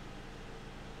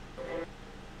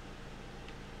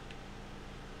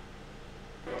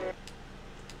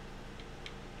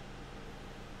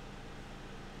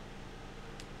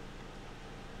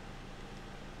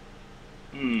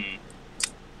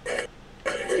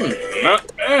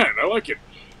 Not bad. I like it.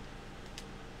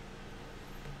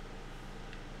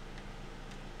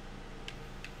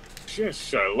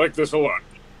 Yes, I like this a lot.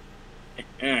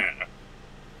 Yeah.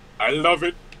 I love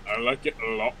it. I like it a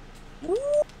lot. Ooh,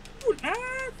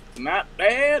 nice. Not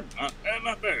bad. Not bad,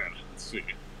 not bad. Let's see.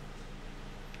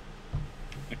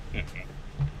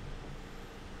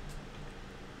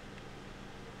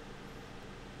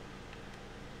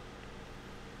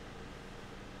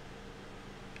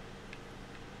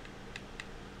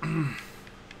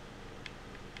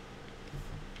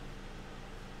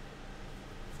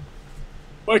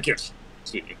 Like it.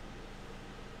 Let's see.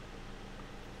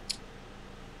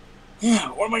 Yeah,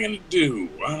 what am I gonna do?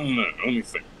 I don't know. Let me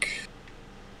think.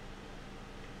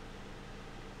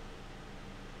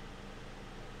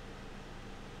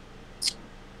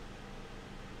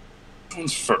 Which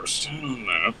one's first? I don't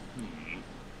know.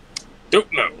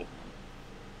 Don't know.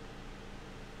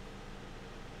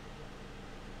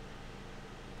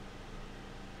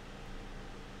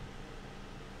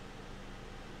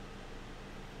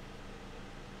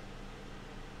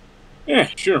 Yeah,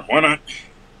 sure, why not?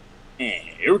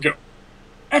 Here we go.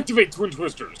 Activate Twin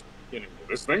Twisters. Get into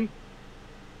this thing.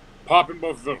 Pop in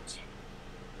both of those.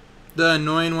 The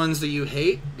annoying ones that you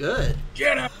hate? Good.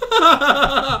 Get out!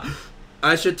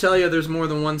 I should tell you there's more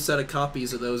than one set of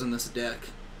copies of those in this deck.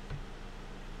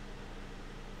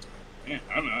 Yeah,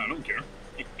 I don't care.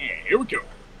 Here we go.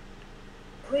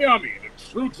 Rayami, the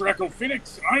true Draco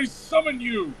Phoenix, I summon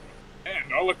you!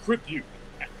 And I'll equip you.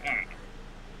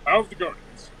 Power of the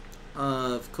Guardians.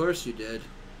 Of course you did.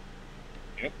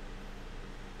 Yep.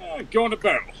 Go into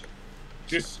battle.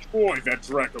 Destroy that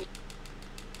Draco.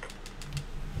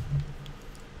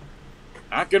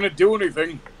 Not gonna do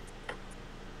anything.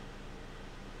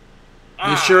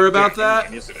 You sure about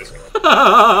that? Yes, it is.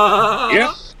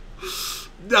 Yep.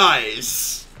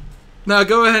 Nice. Now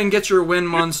go ahead and get your wind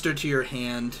monster to your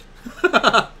hand.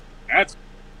 That's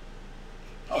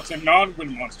It's a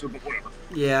non-win monster, but whatever.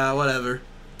 Yeah, whatever.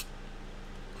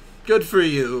 Good for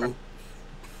you.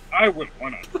 I win.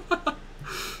 Why not?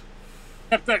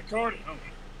 Kept that card. Oh,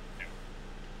 yeah.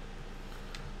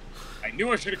 I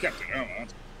knew I should have kept it. Oh, well.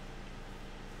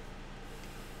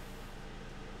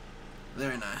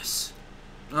 Very nice.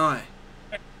 Alright.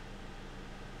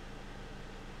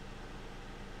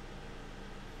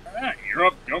 Ah, you're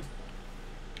up. Go. I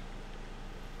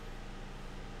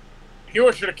knew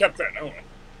I should have kept that. Oh, well.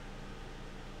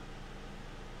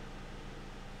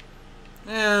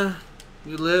 Yeah.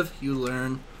 You live, you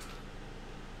learn.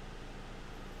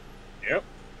 Yep.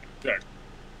 Exactly.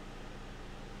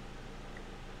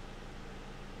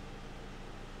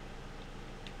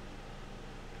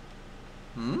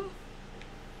 Hmm?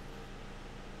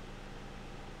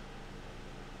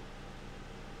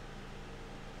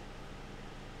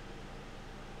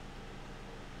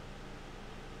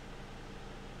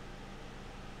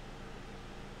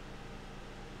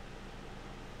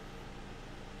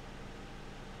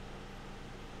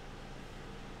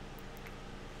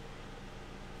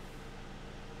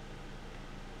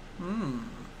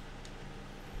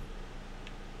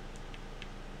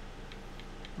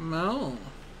 No.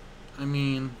 I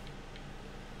mean...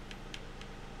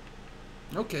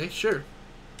 Okay, sure.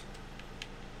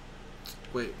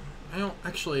 Wait, I don't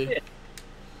actually...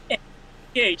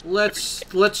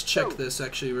 Let's check this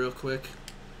actually real quick.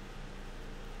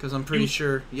 Because I'm pretty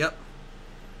sure... Yep.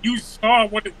 You saw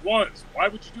what it was. Why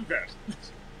would you do that?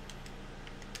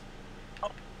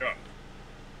 Oh, God.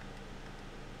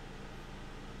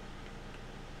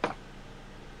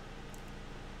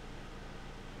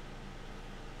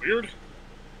 Weird.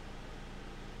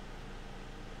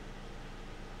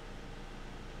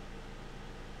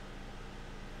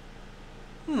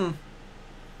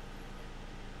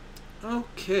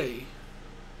 Okay.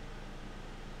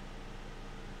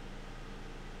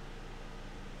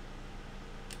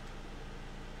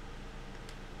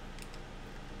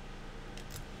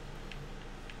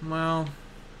 Well,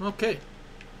 okay.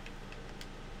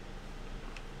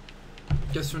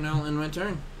 Guess for now I'll end my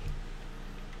turn.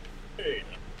 Hey.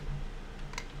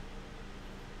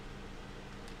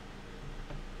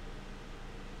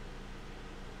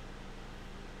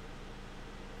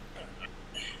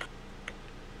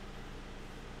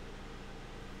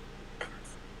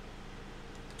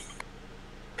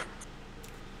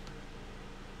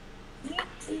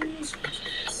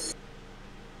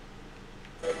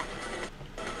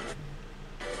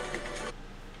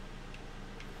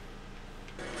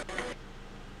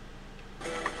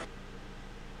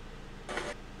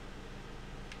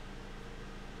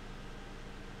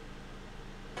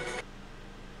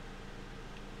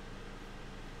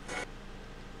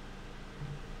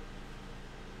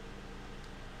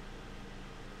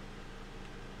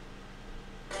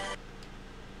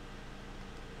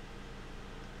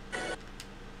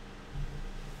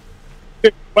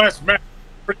 Last match.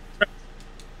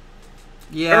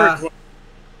 Yeah.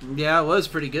 Yeah, it was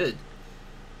pretty good.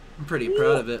 I'm pretty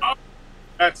proud of it.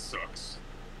 That sucks.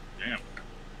 Damn.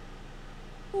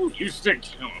 Ooh, you stink.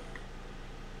 Oh.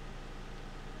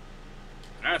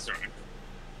 That's alright.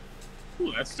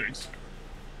 Ooh, that stinks.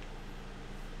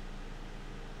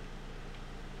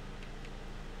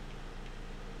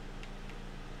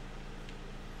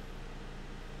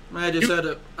 I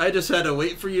just had to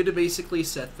wait for you to basically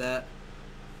set that.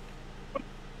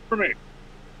 For me.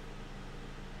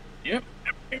 Yep,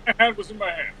 everything I had was in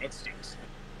my hand. That stinks.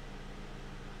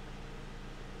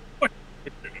 Okay.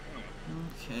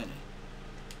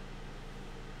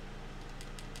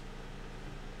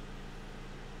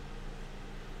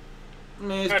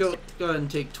 May I go ahead and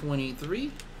take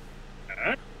 23?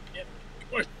 Yep.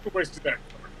 You wasted that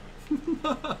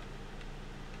card.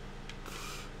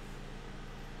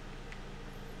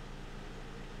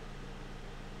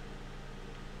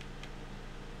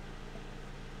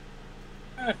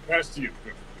 Pass to you.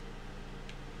 Good.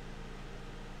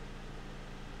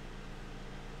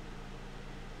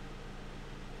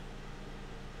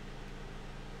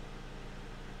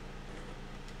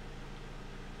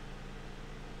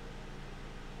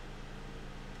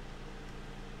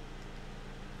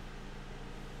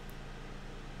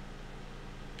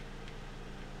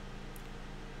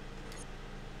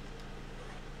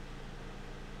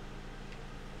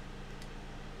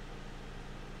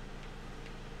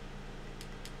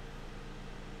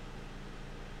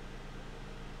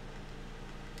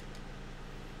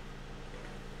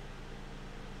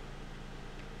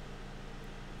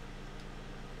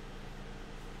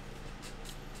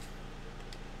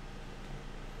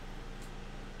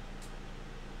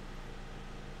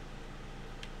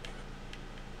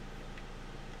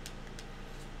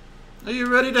 Are you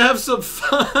ready to have some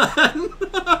fun?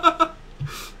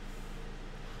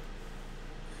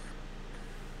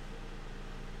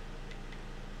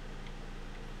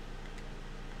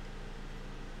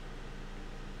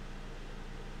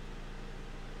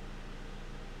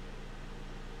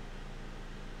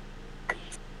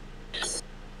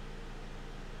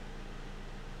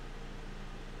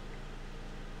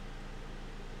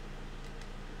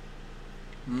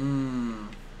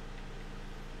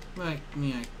 I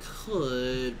mean, I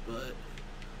could, but...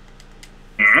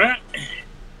 Alright.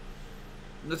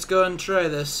 Let's go ahead and try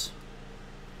this.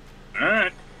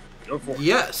 Alright. Go for it.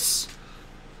 Yes!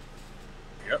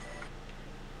 Yep.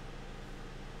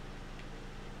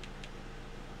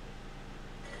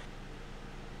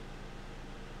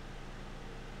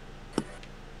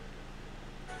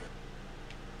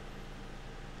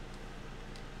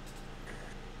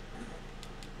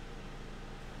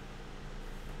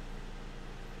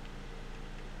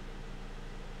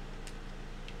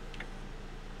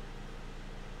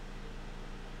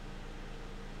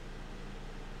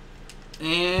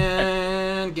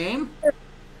 And game?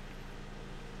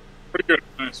 Pretty good.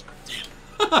 Nice.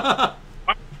 My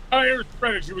entire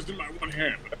strategy was in my one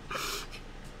hand.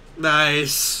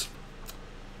 Nice.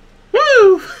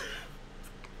 Woo!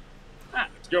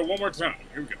 Let's go one more time.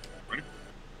 Here we go. Ready?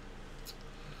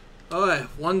 Alright,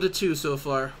 1-2 so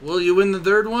far. Will you win the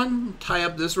third one? Tie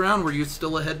up this round where you're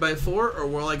still ahead by 4, or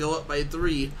will I go up by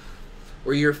 3?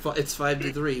 Where it's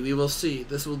 5-3. We will see.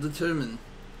 This will determine.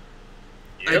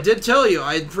 Yep. I did tell you.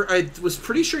 I was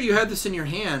pretty sure you had this in your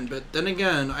hand, but then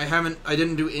again, I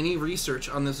didn't do any research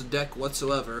on this deck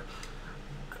whatsoever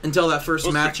until that first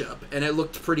matchup, and it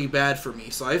looked pretty bad for me.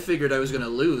 So I figured I was going to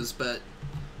lose, but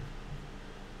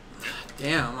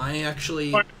damn, I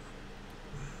actually.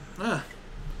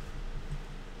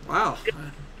 Wow,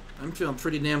 I'm feeling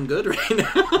pretty damn good right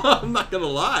now. I'm not gonna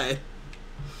lie.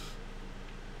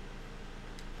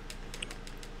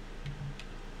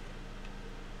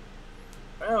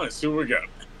 Well, let's see what we got.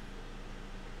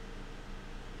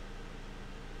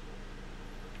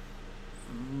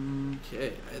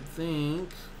 Okay, I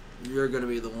think you're gonna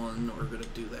be the one we're gonna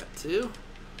do that to.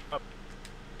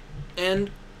 And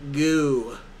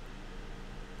go.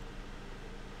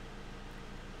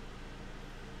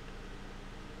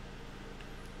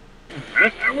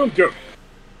 I will go.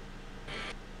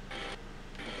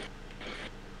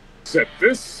 Set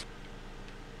this.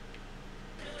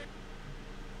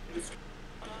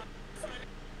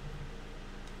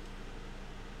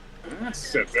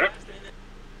 Set that.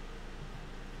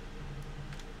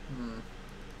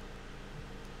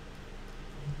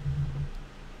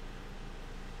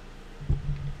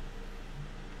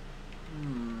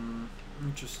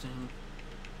 Interesting.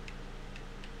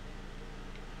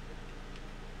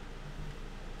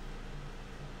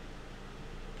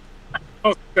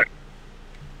 Oh, set.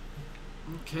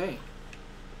 Okay.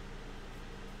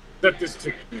 Set this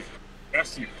too.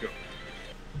 That's you go.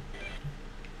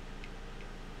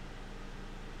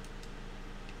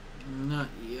 Not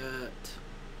yet.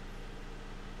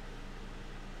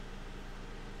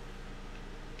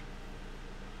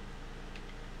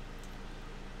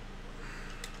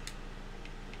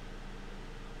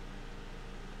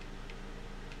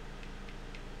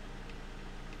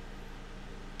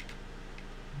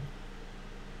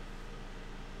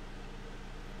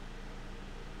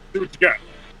 See what you got.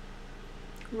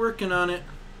 Working on it.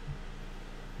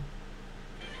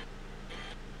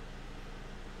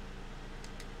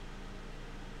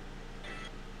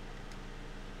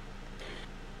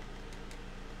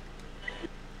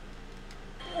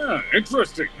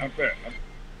 Interesting. Not bad.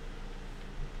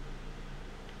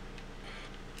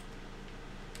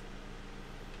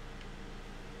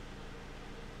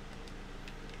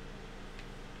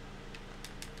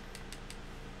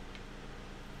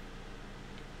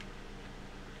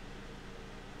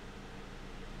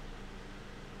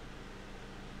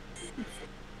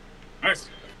 Nice.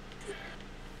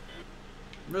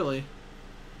 Really?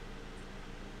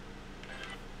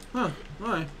 Huh.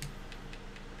 Why?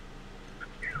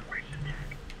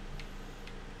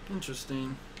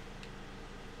 Interesting.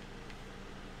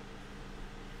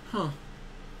 Huh.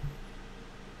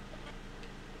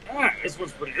 This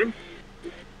one's pretty good.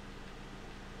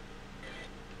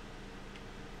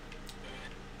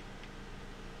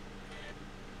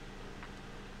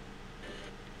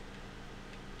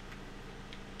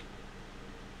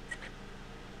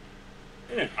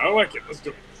 Yeah, I like it. Let's do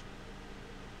it.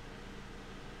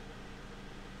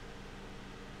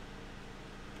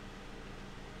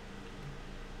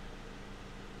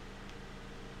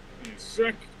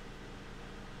 Sick.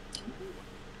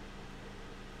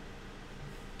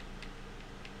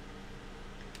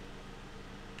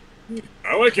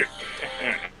 I like it.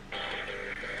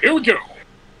 Here we go.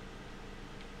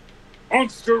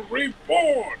 Monster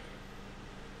reborn.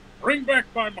 Bring back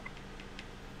my mind.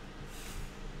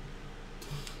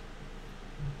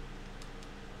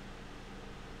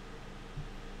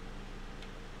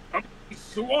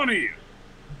 Suwani.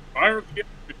 Fire of the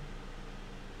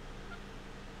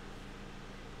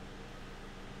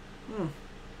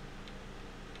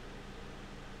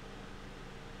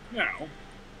Now,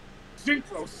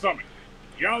 Synchro Summon.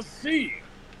 Yazi.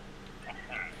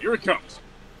 Here it comes.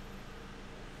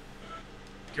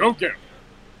 Go get him.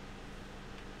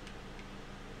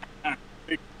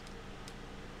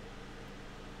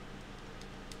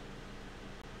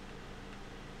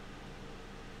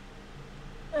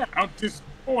 I'll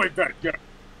destroy that guy.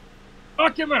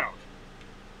 Knock him out.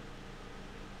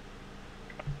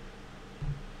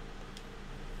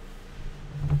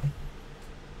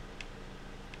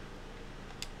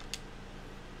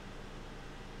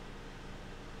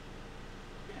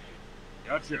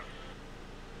 Gotcha.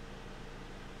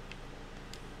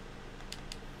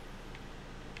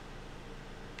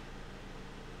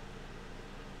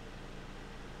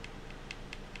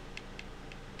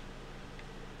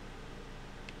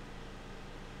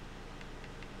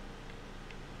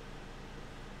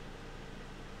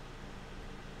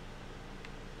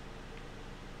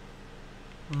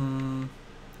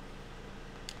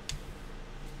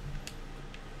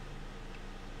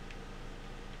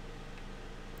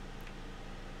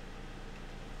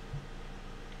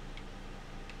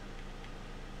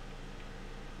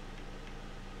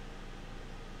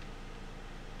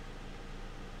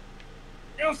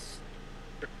 Yes.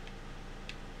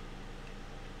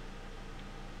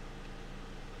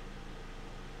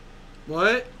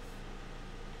 What?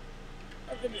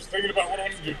 I've been just thinking about what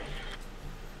I'm gonna do.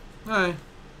 Hi.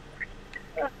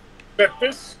 Bet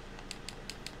this.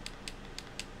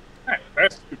 Hey,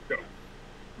 that's good go.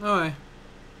 Hi.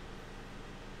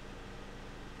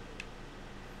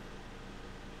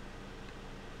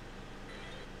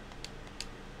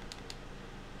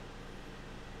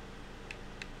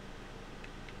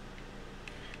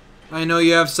 I know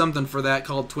you have something for that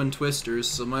called Twin Twisters,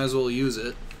 so might as well use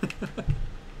it.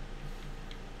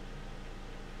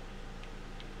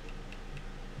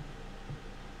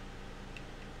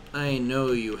 I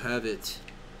know you have it.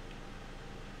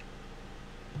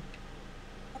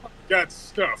 Got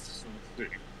stuff, so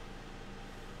let's see.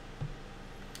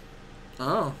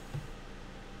 Oh.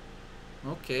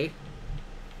 Okay.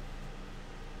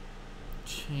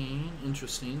 Chain,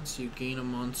 interesting. So you gain a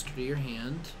monster to your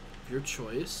hand of your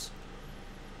choice.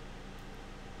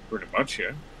 Pretty much,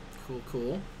 yeah. Cool,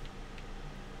 cool.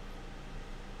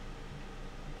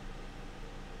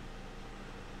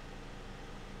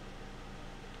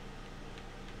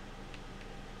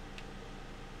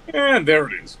 And there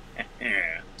it is.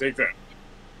 Take that.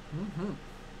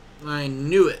 I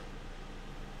knew it.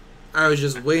 I was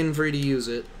just waiting for you to use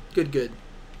it. Good, good.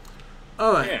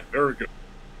 Alright. Yeah, very good.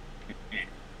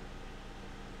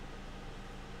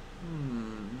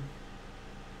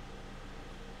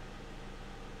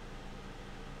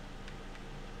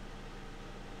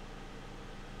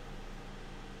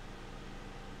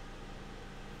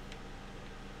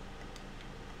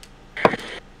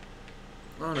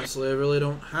 Honestly, I really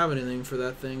don't have anything for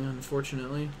that thing,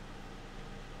 unfortunately.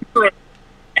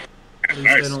 At least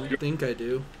I don't think I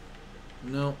do.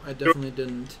 No, I definitely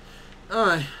didn't.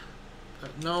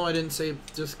 No, I didn't say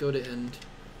just go to end.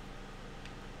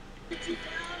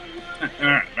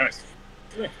 Nice.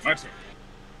 Yeah, my turn.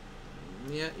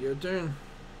 Yeah, your turn.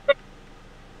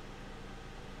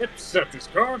 Let's set this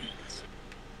card.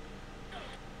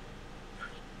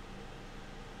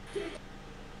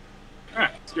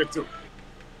 Let's get to it.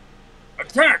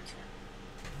 Attack!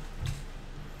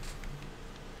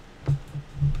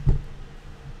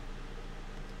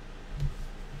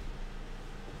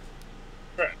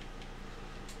 Right.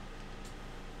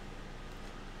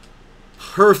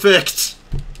 Perfect!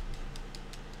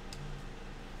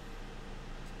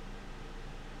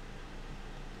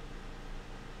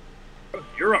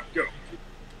 You're up, go.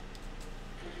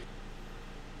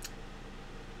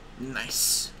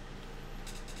 Nice.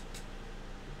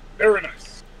 Very nice.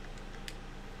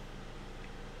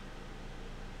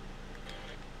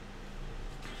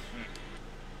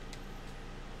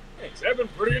 It's been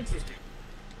pretty interesting.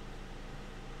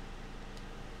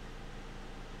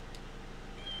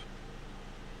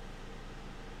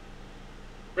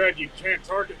 Bad you can't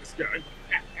target this guy.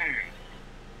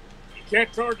 You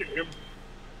can't target him.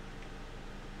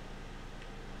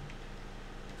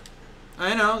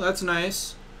 I know, that's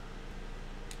nice.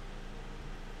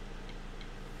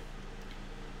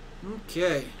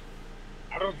 Okay.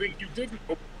 I don't think you did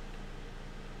know.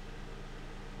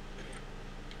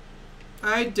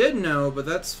 I did know, but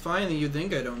that's fine that you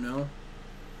think I don't know.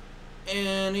 I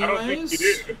don't think you Anyways,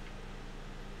 did.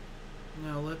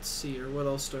 now let's see here. What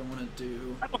else do I want to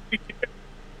do? I don't think you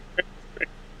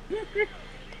did.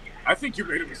 I think you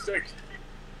made a mistake.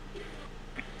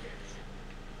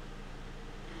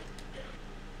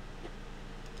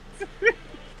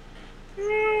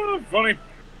 Funny.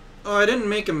 Oh, I didn't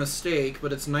make a mistake,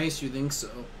 but it's nice you think so.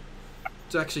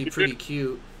 It's actually pretty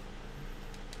cute.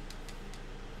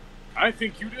 I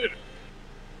think you did.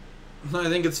 I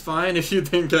think it's fine if you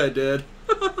think I did.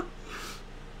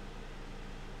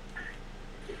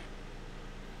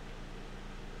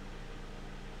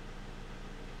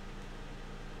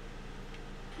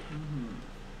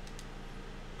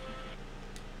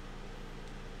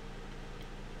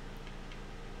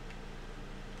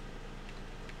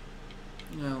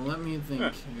 Now, let me think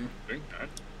here.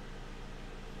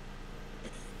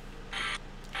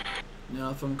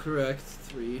 Now, if I'm correct,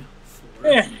 3,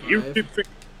 4, Yeah, 5. you did think.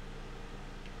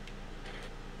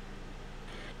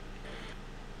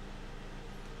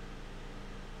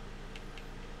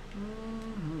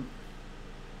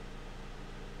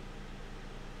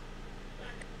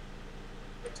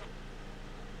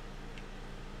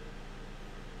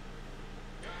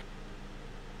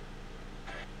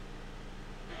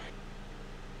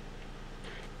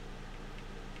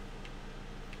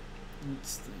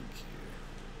 Let's think here.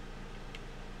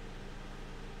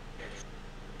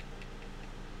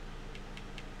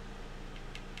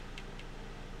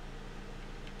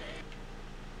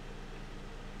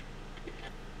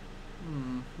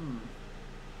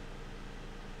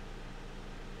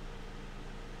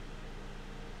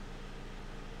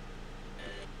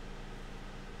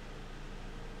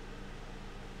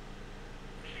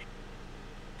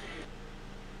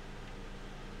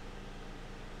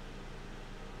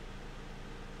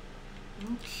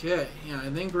 Okay, yeah,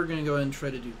 I think we're gonna go ahead and try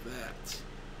to do that.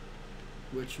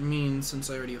 Which means,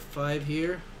 since I already have 5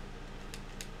 here,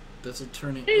 this will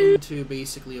turn it into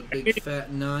basically a big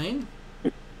fat 9,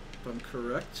 if I'm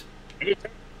correct.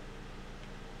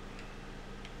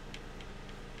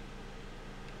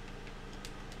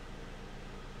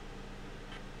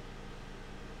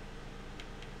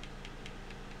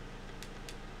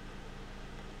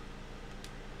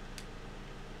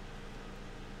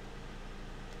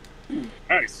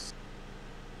 Nice.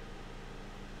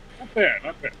 Not bad,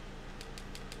 not bad.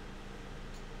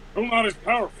 Still not as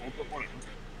powerful, but whatever.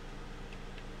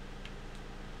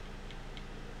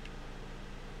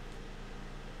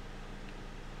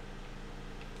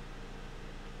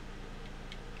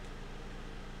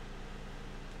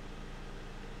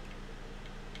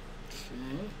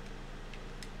 Okay.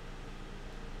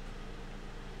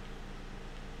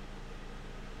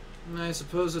 I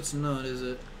suppose it's not, is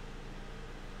it?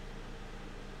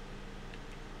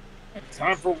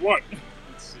 Time for what?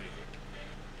 Let's see.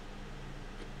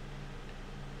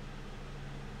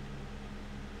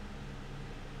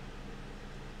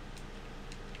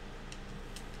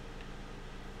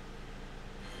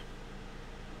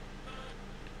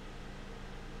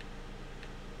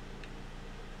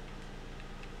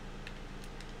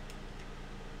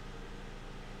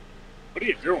 What are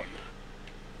you doing?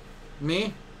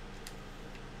 Me?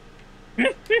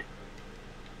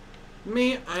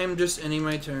 Me, I'm just ending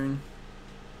my turn.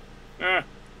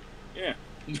 Yeah.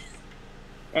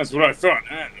 That's what I thought.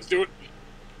 Let's do it.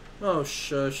 Oh,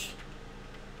 shush.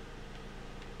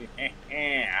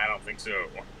 I don't think so.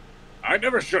 I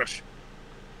never shush.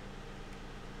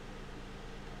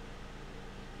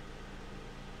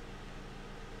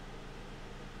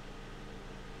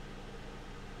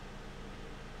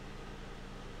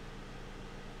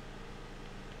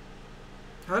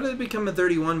 How did it become a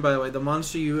 31, by the way? The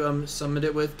monster you summoned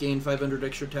it with gained 500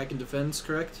 extra attack and defense,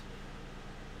 correct?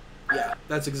 Yeah,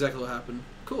 that's exactly what happened.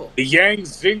 Cool. The Yang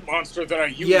Zing monster that I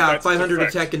used. Yeah, 500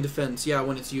 attack and defense. Yeah,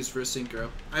 when it's used for a synchro.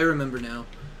 I remember now.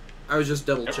 I was just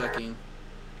double checking.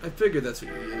 I figured that's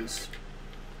what you used.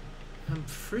 I'm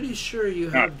pretty sure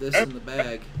you have this in the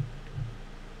bag.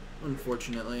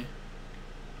 Unfortunately.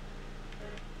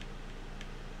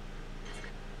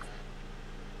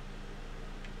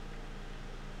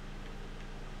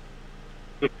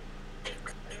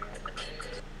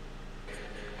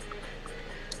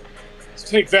 Let's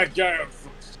take that guy out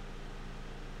first.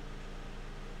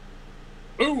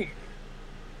 Boom!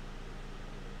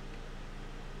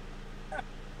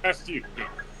 Past you.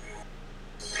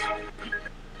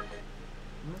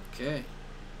 Okay.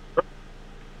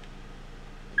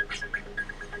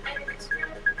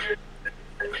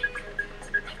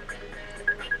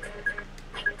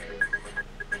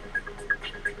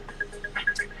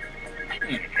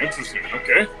 Interesting.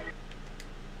 Okay.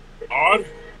 Odd.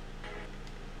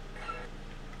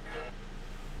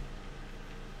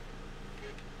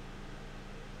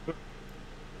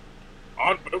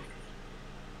 Odd, but okay.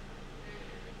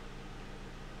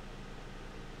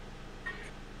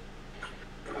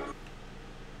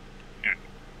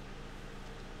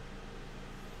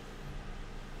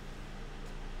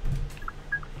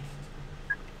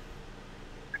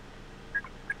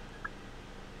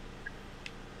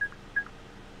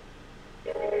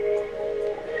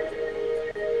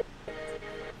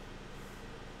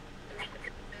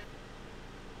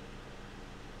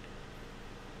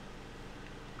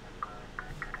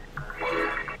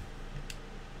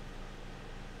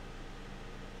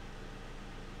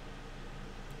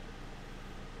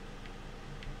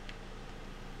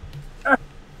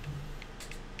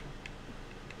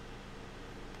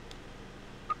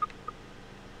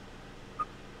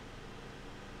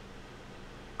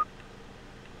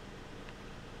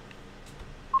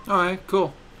 Alright,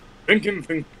 cool. Thinking.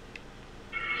 Give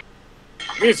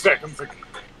me a sec, I'm thinking.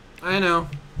 I know.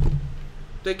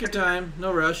 Take your time,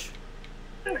 no rush.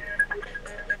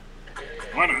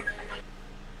 Why not?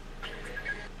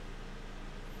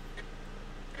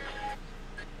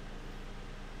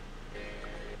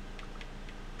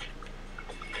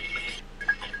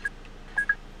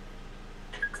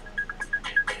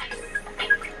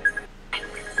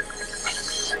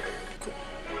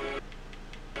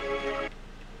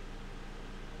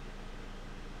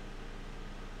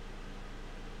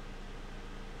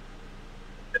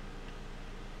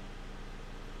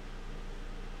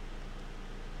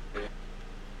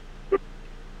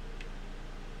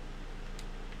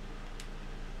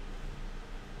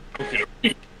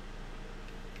 Okay.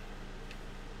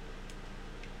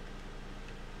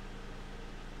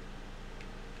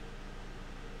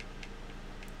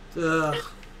 Ugh.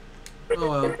 Oh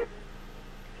well.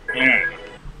 Yeah.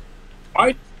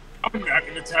 Why? I'm back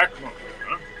in attack mode,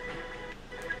 huh?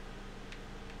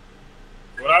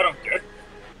 What I don't get.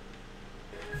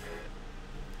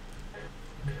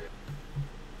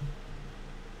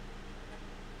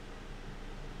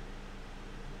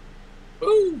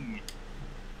 Boom!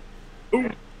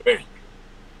 Boom! Hey!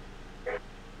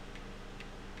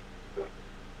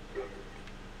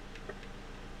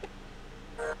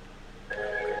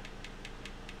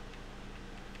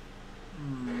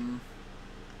 Hmm.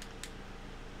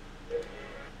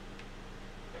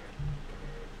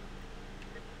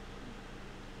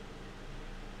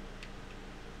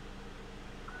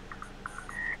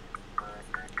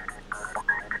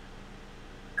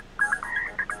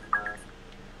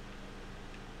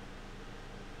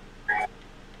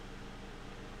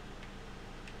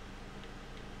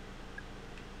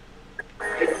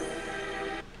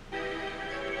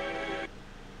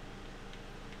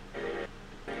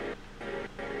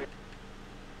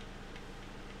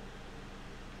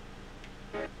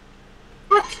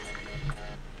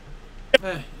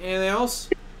 Anything else?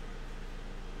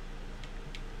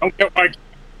 Don't get my.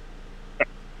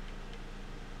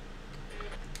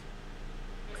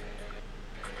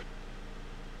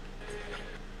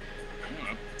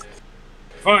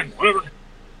 Fine, whatever.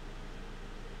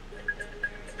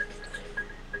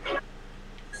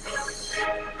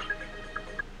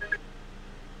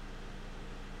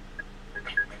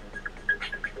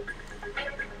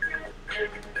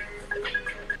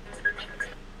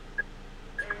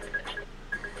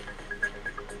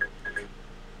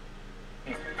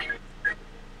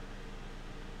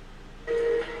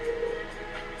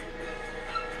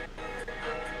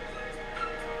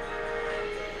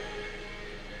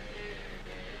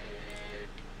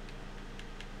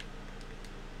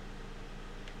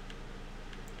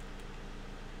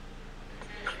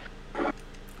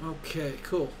 Okay,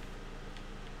 cool.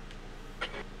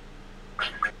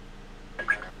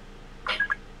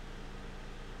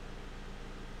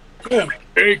 Yeah.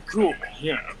 Okay, cool.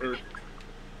 Yeah.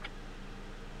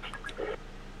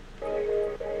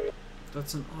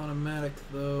 That's an automatic,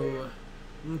 though.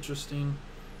 Interesting.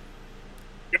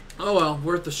 Yep. Oh well,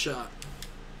 worth a shot.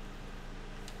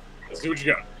 Let's see what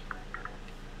you got.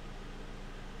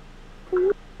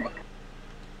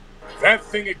 That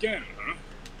thing again, huh?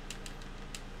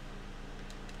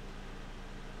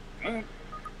 Okay.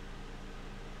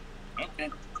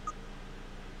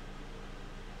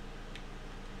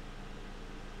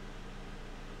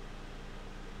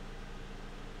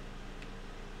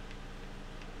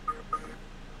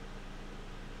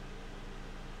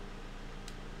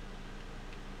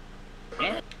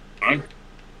 Fine.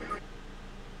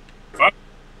 Fine.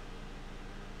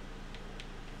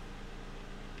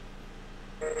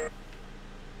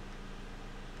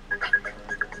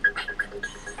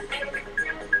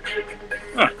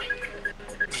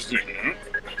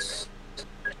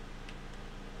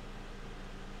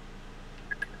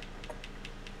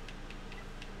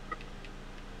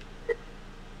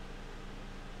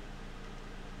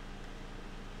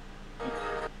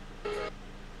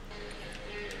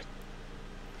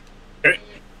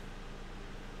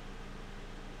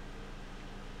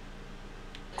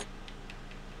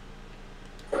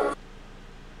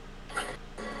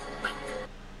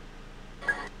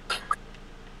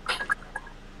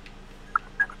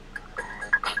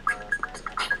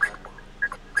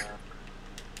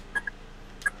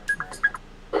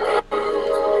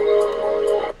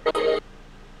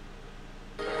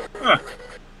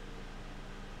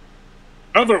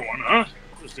 Another one, huh?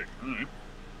 Interesting. All right.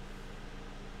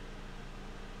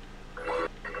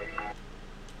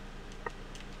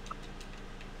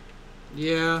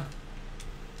 Yeah.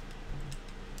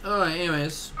 Oh,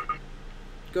 anyways.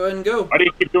 Go ahead and go. Why do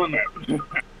you keep doing that?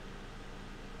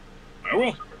 I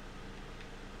will.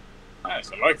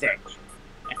 Nice, I like that.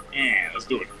 Yeah, let's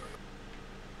do it.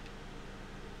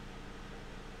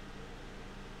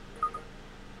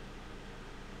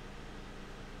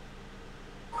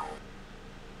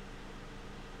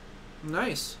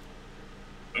 Nice.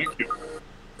 Thank you.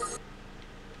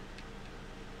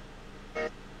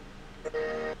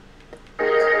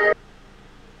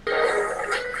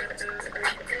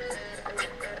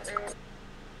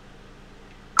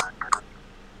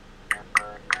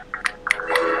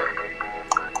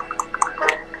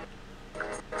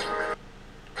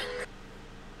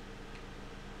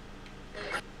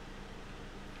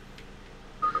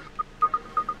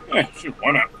 Yeah, shoot,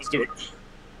 why not? Let's do it.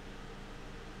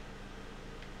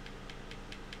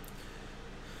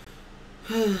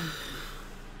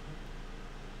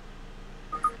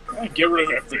 Get rid of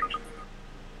that thing.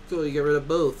 Cool, you get rid of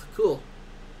both. Cool.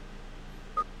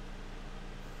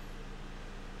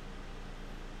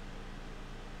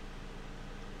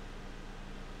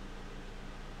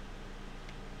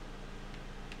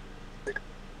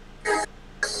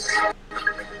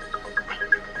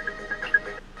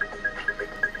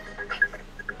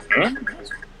 Huh?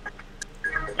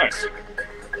 Nice.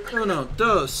 Oh no,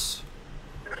 dos.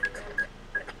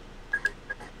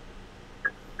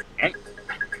 Right.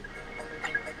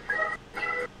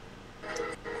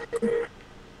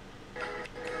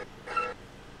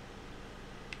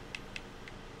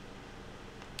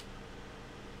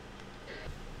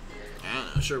 I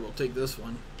don't know, sure, we'll take this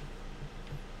one.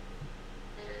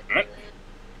 Right.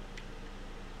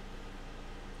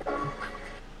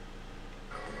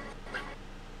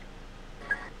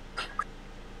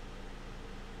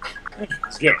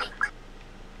 Let's get him.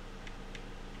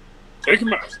 Take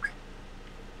him out.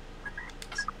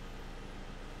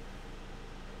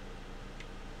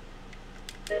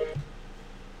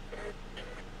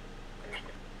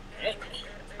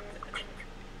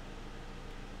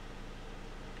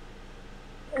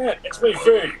 Alright, X-ray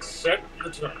phase. Set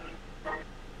your turn.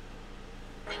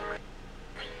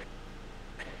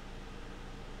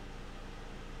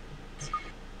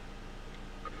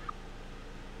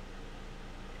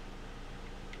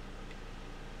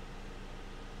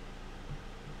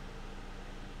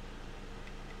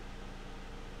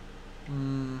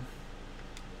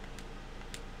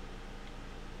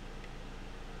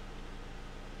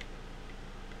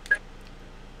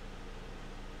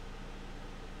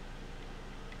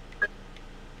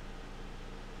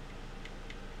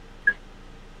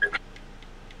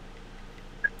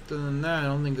 Other than that, I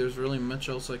don't think there's really much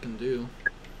else I can do.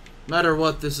 No matter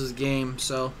what, this is game,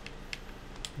 so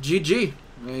GG,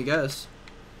 I guess.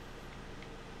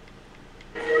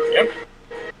 Yep.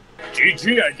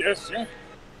 GG, I guess, yeah.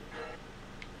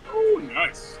 Oh,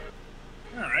 nice.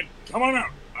 Alright, come on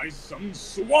out. My son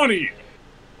Swanee.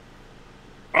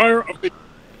 Fire of the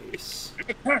Nice.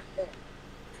 attack.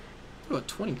 Oh,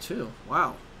 22.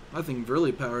 Wow. I think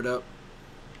really powered up.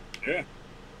 Yeah.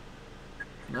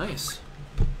 Nice.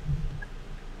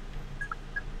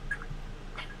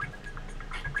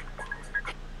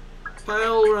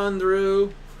 Pile run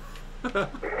through.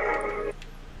 Let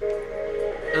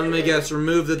me guess,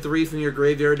 remove the 3 from your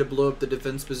graveyard to blow up the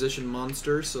defense position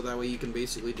monster, so that way you can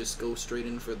basically just go straight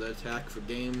in for the attack for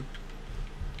game.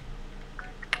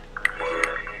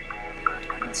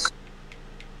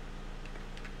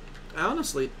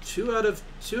 Honestly, 2 out of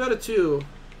 2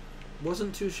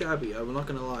 wasn't too shabby. I'm not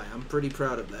gonna lie. I'm pretty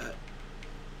proud of that.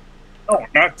 Oh,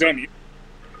 not done yet.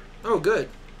 Oh, good.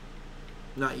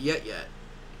 Not yet.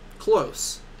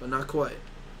 Close, but not quite.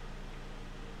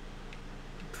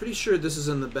 Pretty sure this is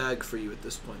in the bag for you at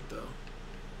this point, though.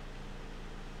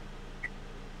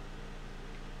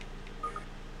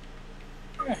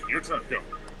 Yeah, your turn, go.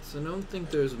 So I don't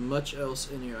think there's much else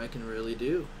in here I can really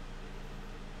do.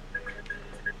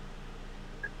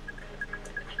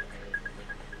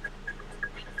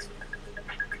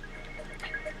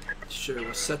 Sure,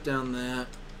 we'll set down that.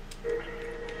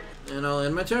 And I'll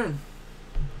end my turn.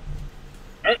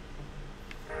 Alright.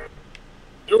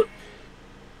 Do it.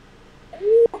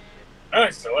 Ooh.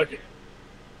 Nice, I like it.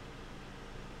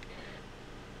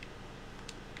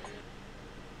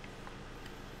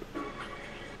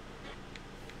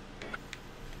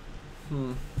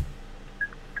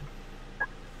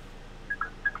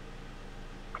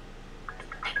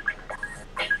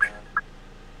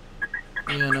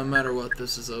 Yeah, no matter what,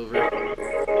 this is over.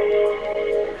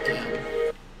 Damn.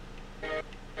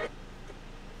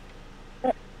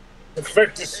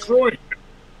 effect destroying them.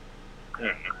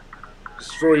 Yeah.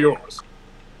 Destroy yours.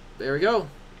 There we go.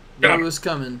 Yeah. Knew it was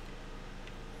coming.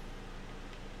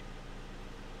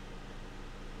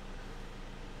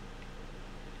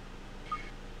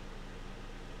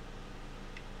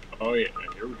 Oh yeah,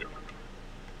 here we go.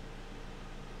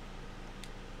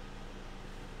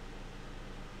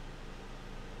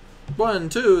 One,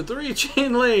 two, three,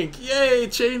 chain link! Yay,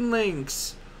 chain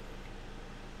links!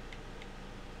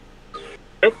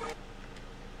 Yep.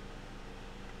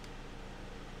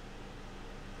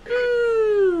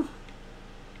 Woo!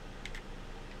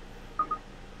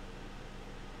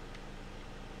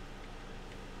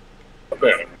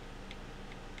 There.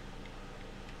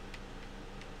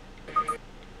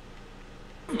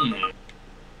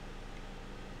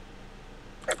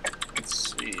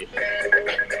 Let's see.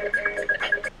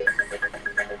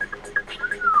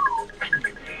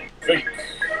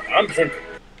 I'm thinking.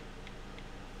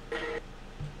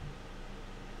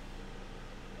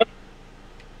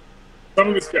 Some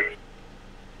of this guy.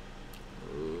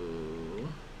 Ooh.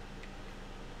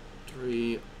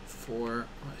 3, 4.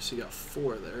 Oh, so you got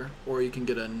 4 there. Or you can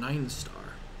get a 9-star.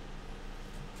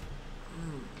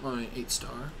 Well, I mean,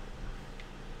 8-star.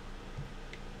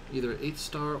 Either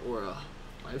 8-star or a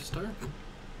 5-star.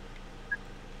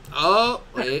 Oh,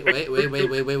 wait.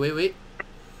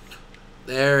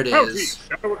 There it is.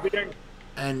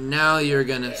 And now you're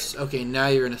gonna. Okay, now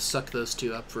you're gonna suck those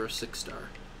 2 up for a 6-star.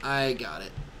 I got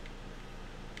it.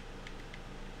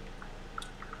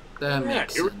 That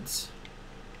makes sense.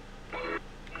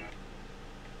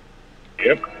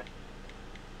 Yep.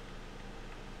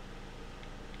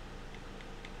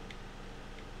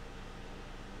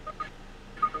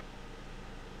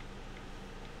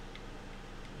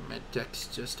 My deck's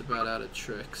just about out of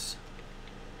tricks.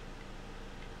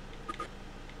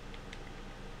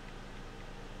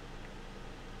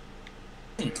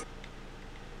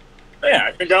 Yeah,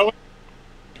 I think I'll.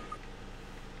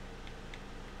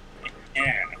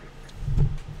 Yeah.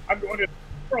 I'm going to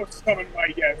throw summon my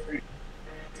Yeti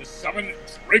to summon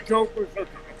Draco Berserker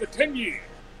of the 10 years.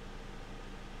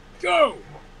 Go!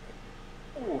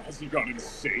 Oh, has he gone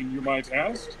insane, you might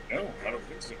ask? No, I don't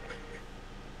think so.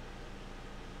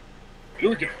 Here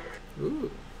we go.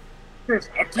 Ooh.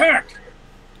 First, attack!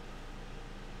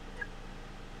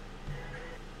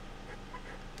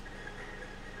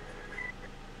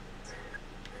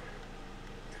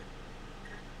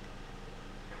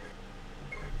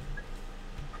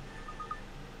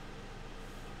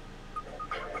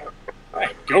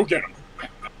 Right, go get him.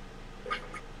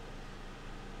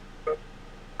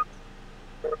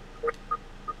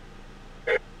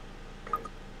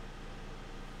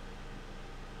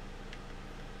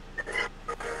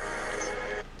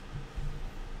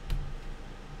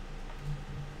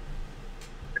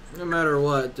 No matter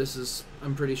what, this is,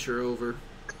 I'm pretty sure, over.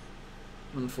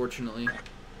 Unfortunately.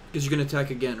 Because you're going to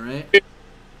attack again, right?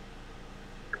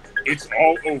 It's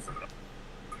all over.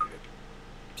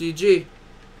 GG.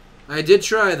 I did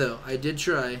try, though. I did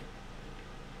try.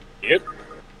 Yep.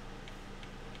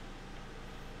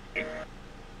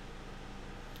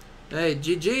 Hey,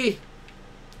 GG.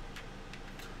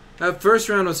 That first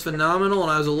round was phenomenal,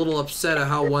 and I was a little upset at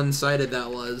how one-sided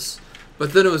that was.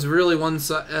 But then it was really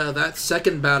one-sided. That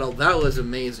second battle, that was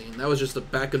amazing. That was just a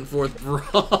back-and-forth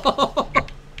brawl.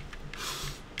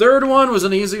 Third one was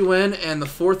an easy win, and the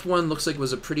fourth one looks like it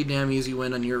was a pretty damn easy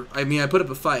win on your... I mean, I put up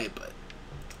a fight, but...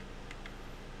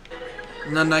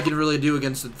 nothing I could really do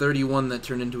against the 31 that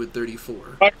turned into a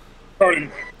 34.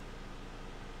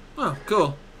 Oh,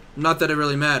 cool. Not that it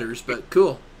really matters, but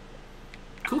cool.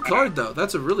 Cool card, though.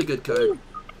 That's a really good card.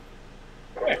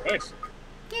 Yeah, thanks.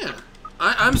 Yeah.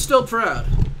 I'm still proud.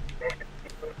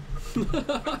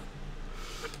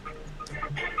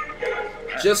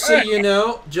 Just so you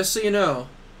know,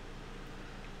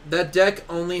 that deck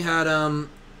only had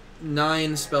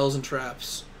 9 spells and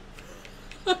traps.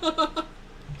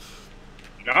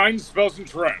 9 spells and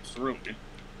traps, really.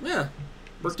 Yeah.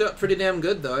 Worked out pretty damn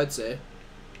good, though, I'd say.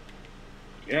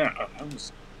 Yeah,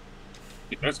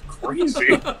 that's crazy.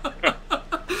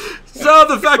 So,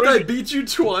 the fact that I beat you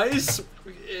twice,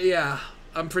 yeah,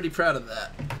 I'm pretty proud of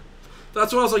that.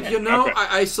 That's why I was like, you know,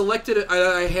 I selected it,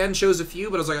 I hand chose a few,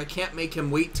 but I was like, I can't make him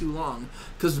wait too long.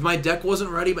 Because my deck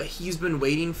wasn't ready, but he's been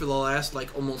waiting for the last,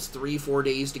 like, almost 3-4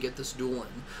 days to get this duel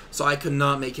in. So I could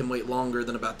not make him wait longer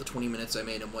than about the 20 minutes I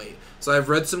made him wait. So I've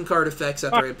read some card effects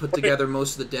after I put together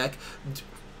most of the deck.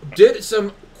 Did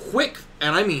some quick,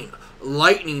 and I mean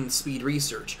lightning speed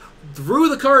research. Threw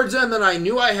the cards in that I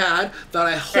knew I had, that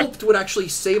I hoped would actually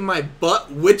save my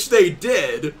butt, which they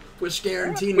did, which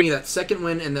guaranteed me that second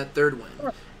win and that third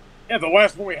win. Yeah, the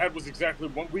last one we had was exactly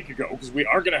 1 week ago, because we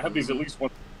are going to have these at least one.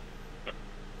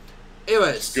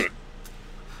 Anyways. Good.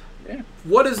 Yeah.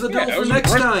 What is the goal for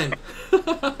next time?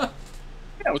 Yeah,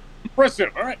 it was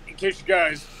impressive. All right, in case you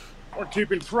guys aren't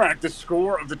keeping track, the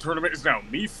score of the tournament is now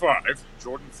me 5,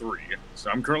 Jordan 3. So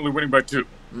I'm currently winning by 2.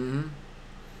 Mm-hmm.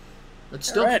 But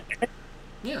still... Right.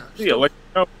 Yeah. See you. Let you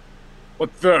know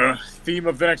what the theme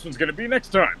of the next one's going to be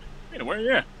next time. Anyway,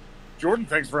 yeah. Jordan,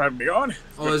 thanks for having me on.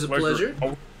 Always a pleasure.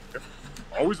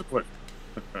 Always a pleasure.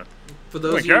 For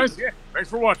those guys, yeah, thanks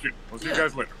for watching. We'll see you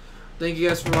guys later. Thank you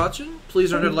guys for watching.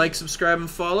 Please remember to like, subscribe, and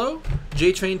follow.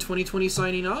 JTrain2020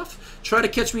 signing off. Try to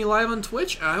catch me live on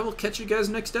Twitch. I will catch you guys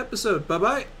next episode.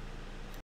 Bye-bye.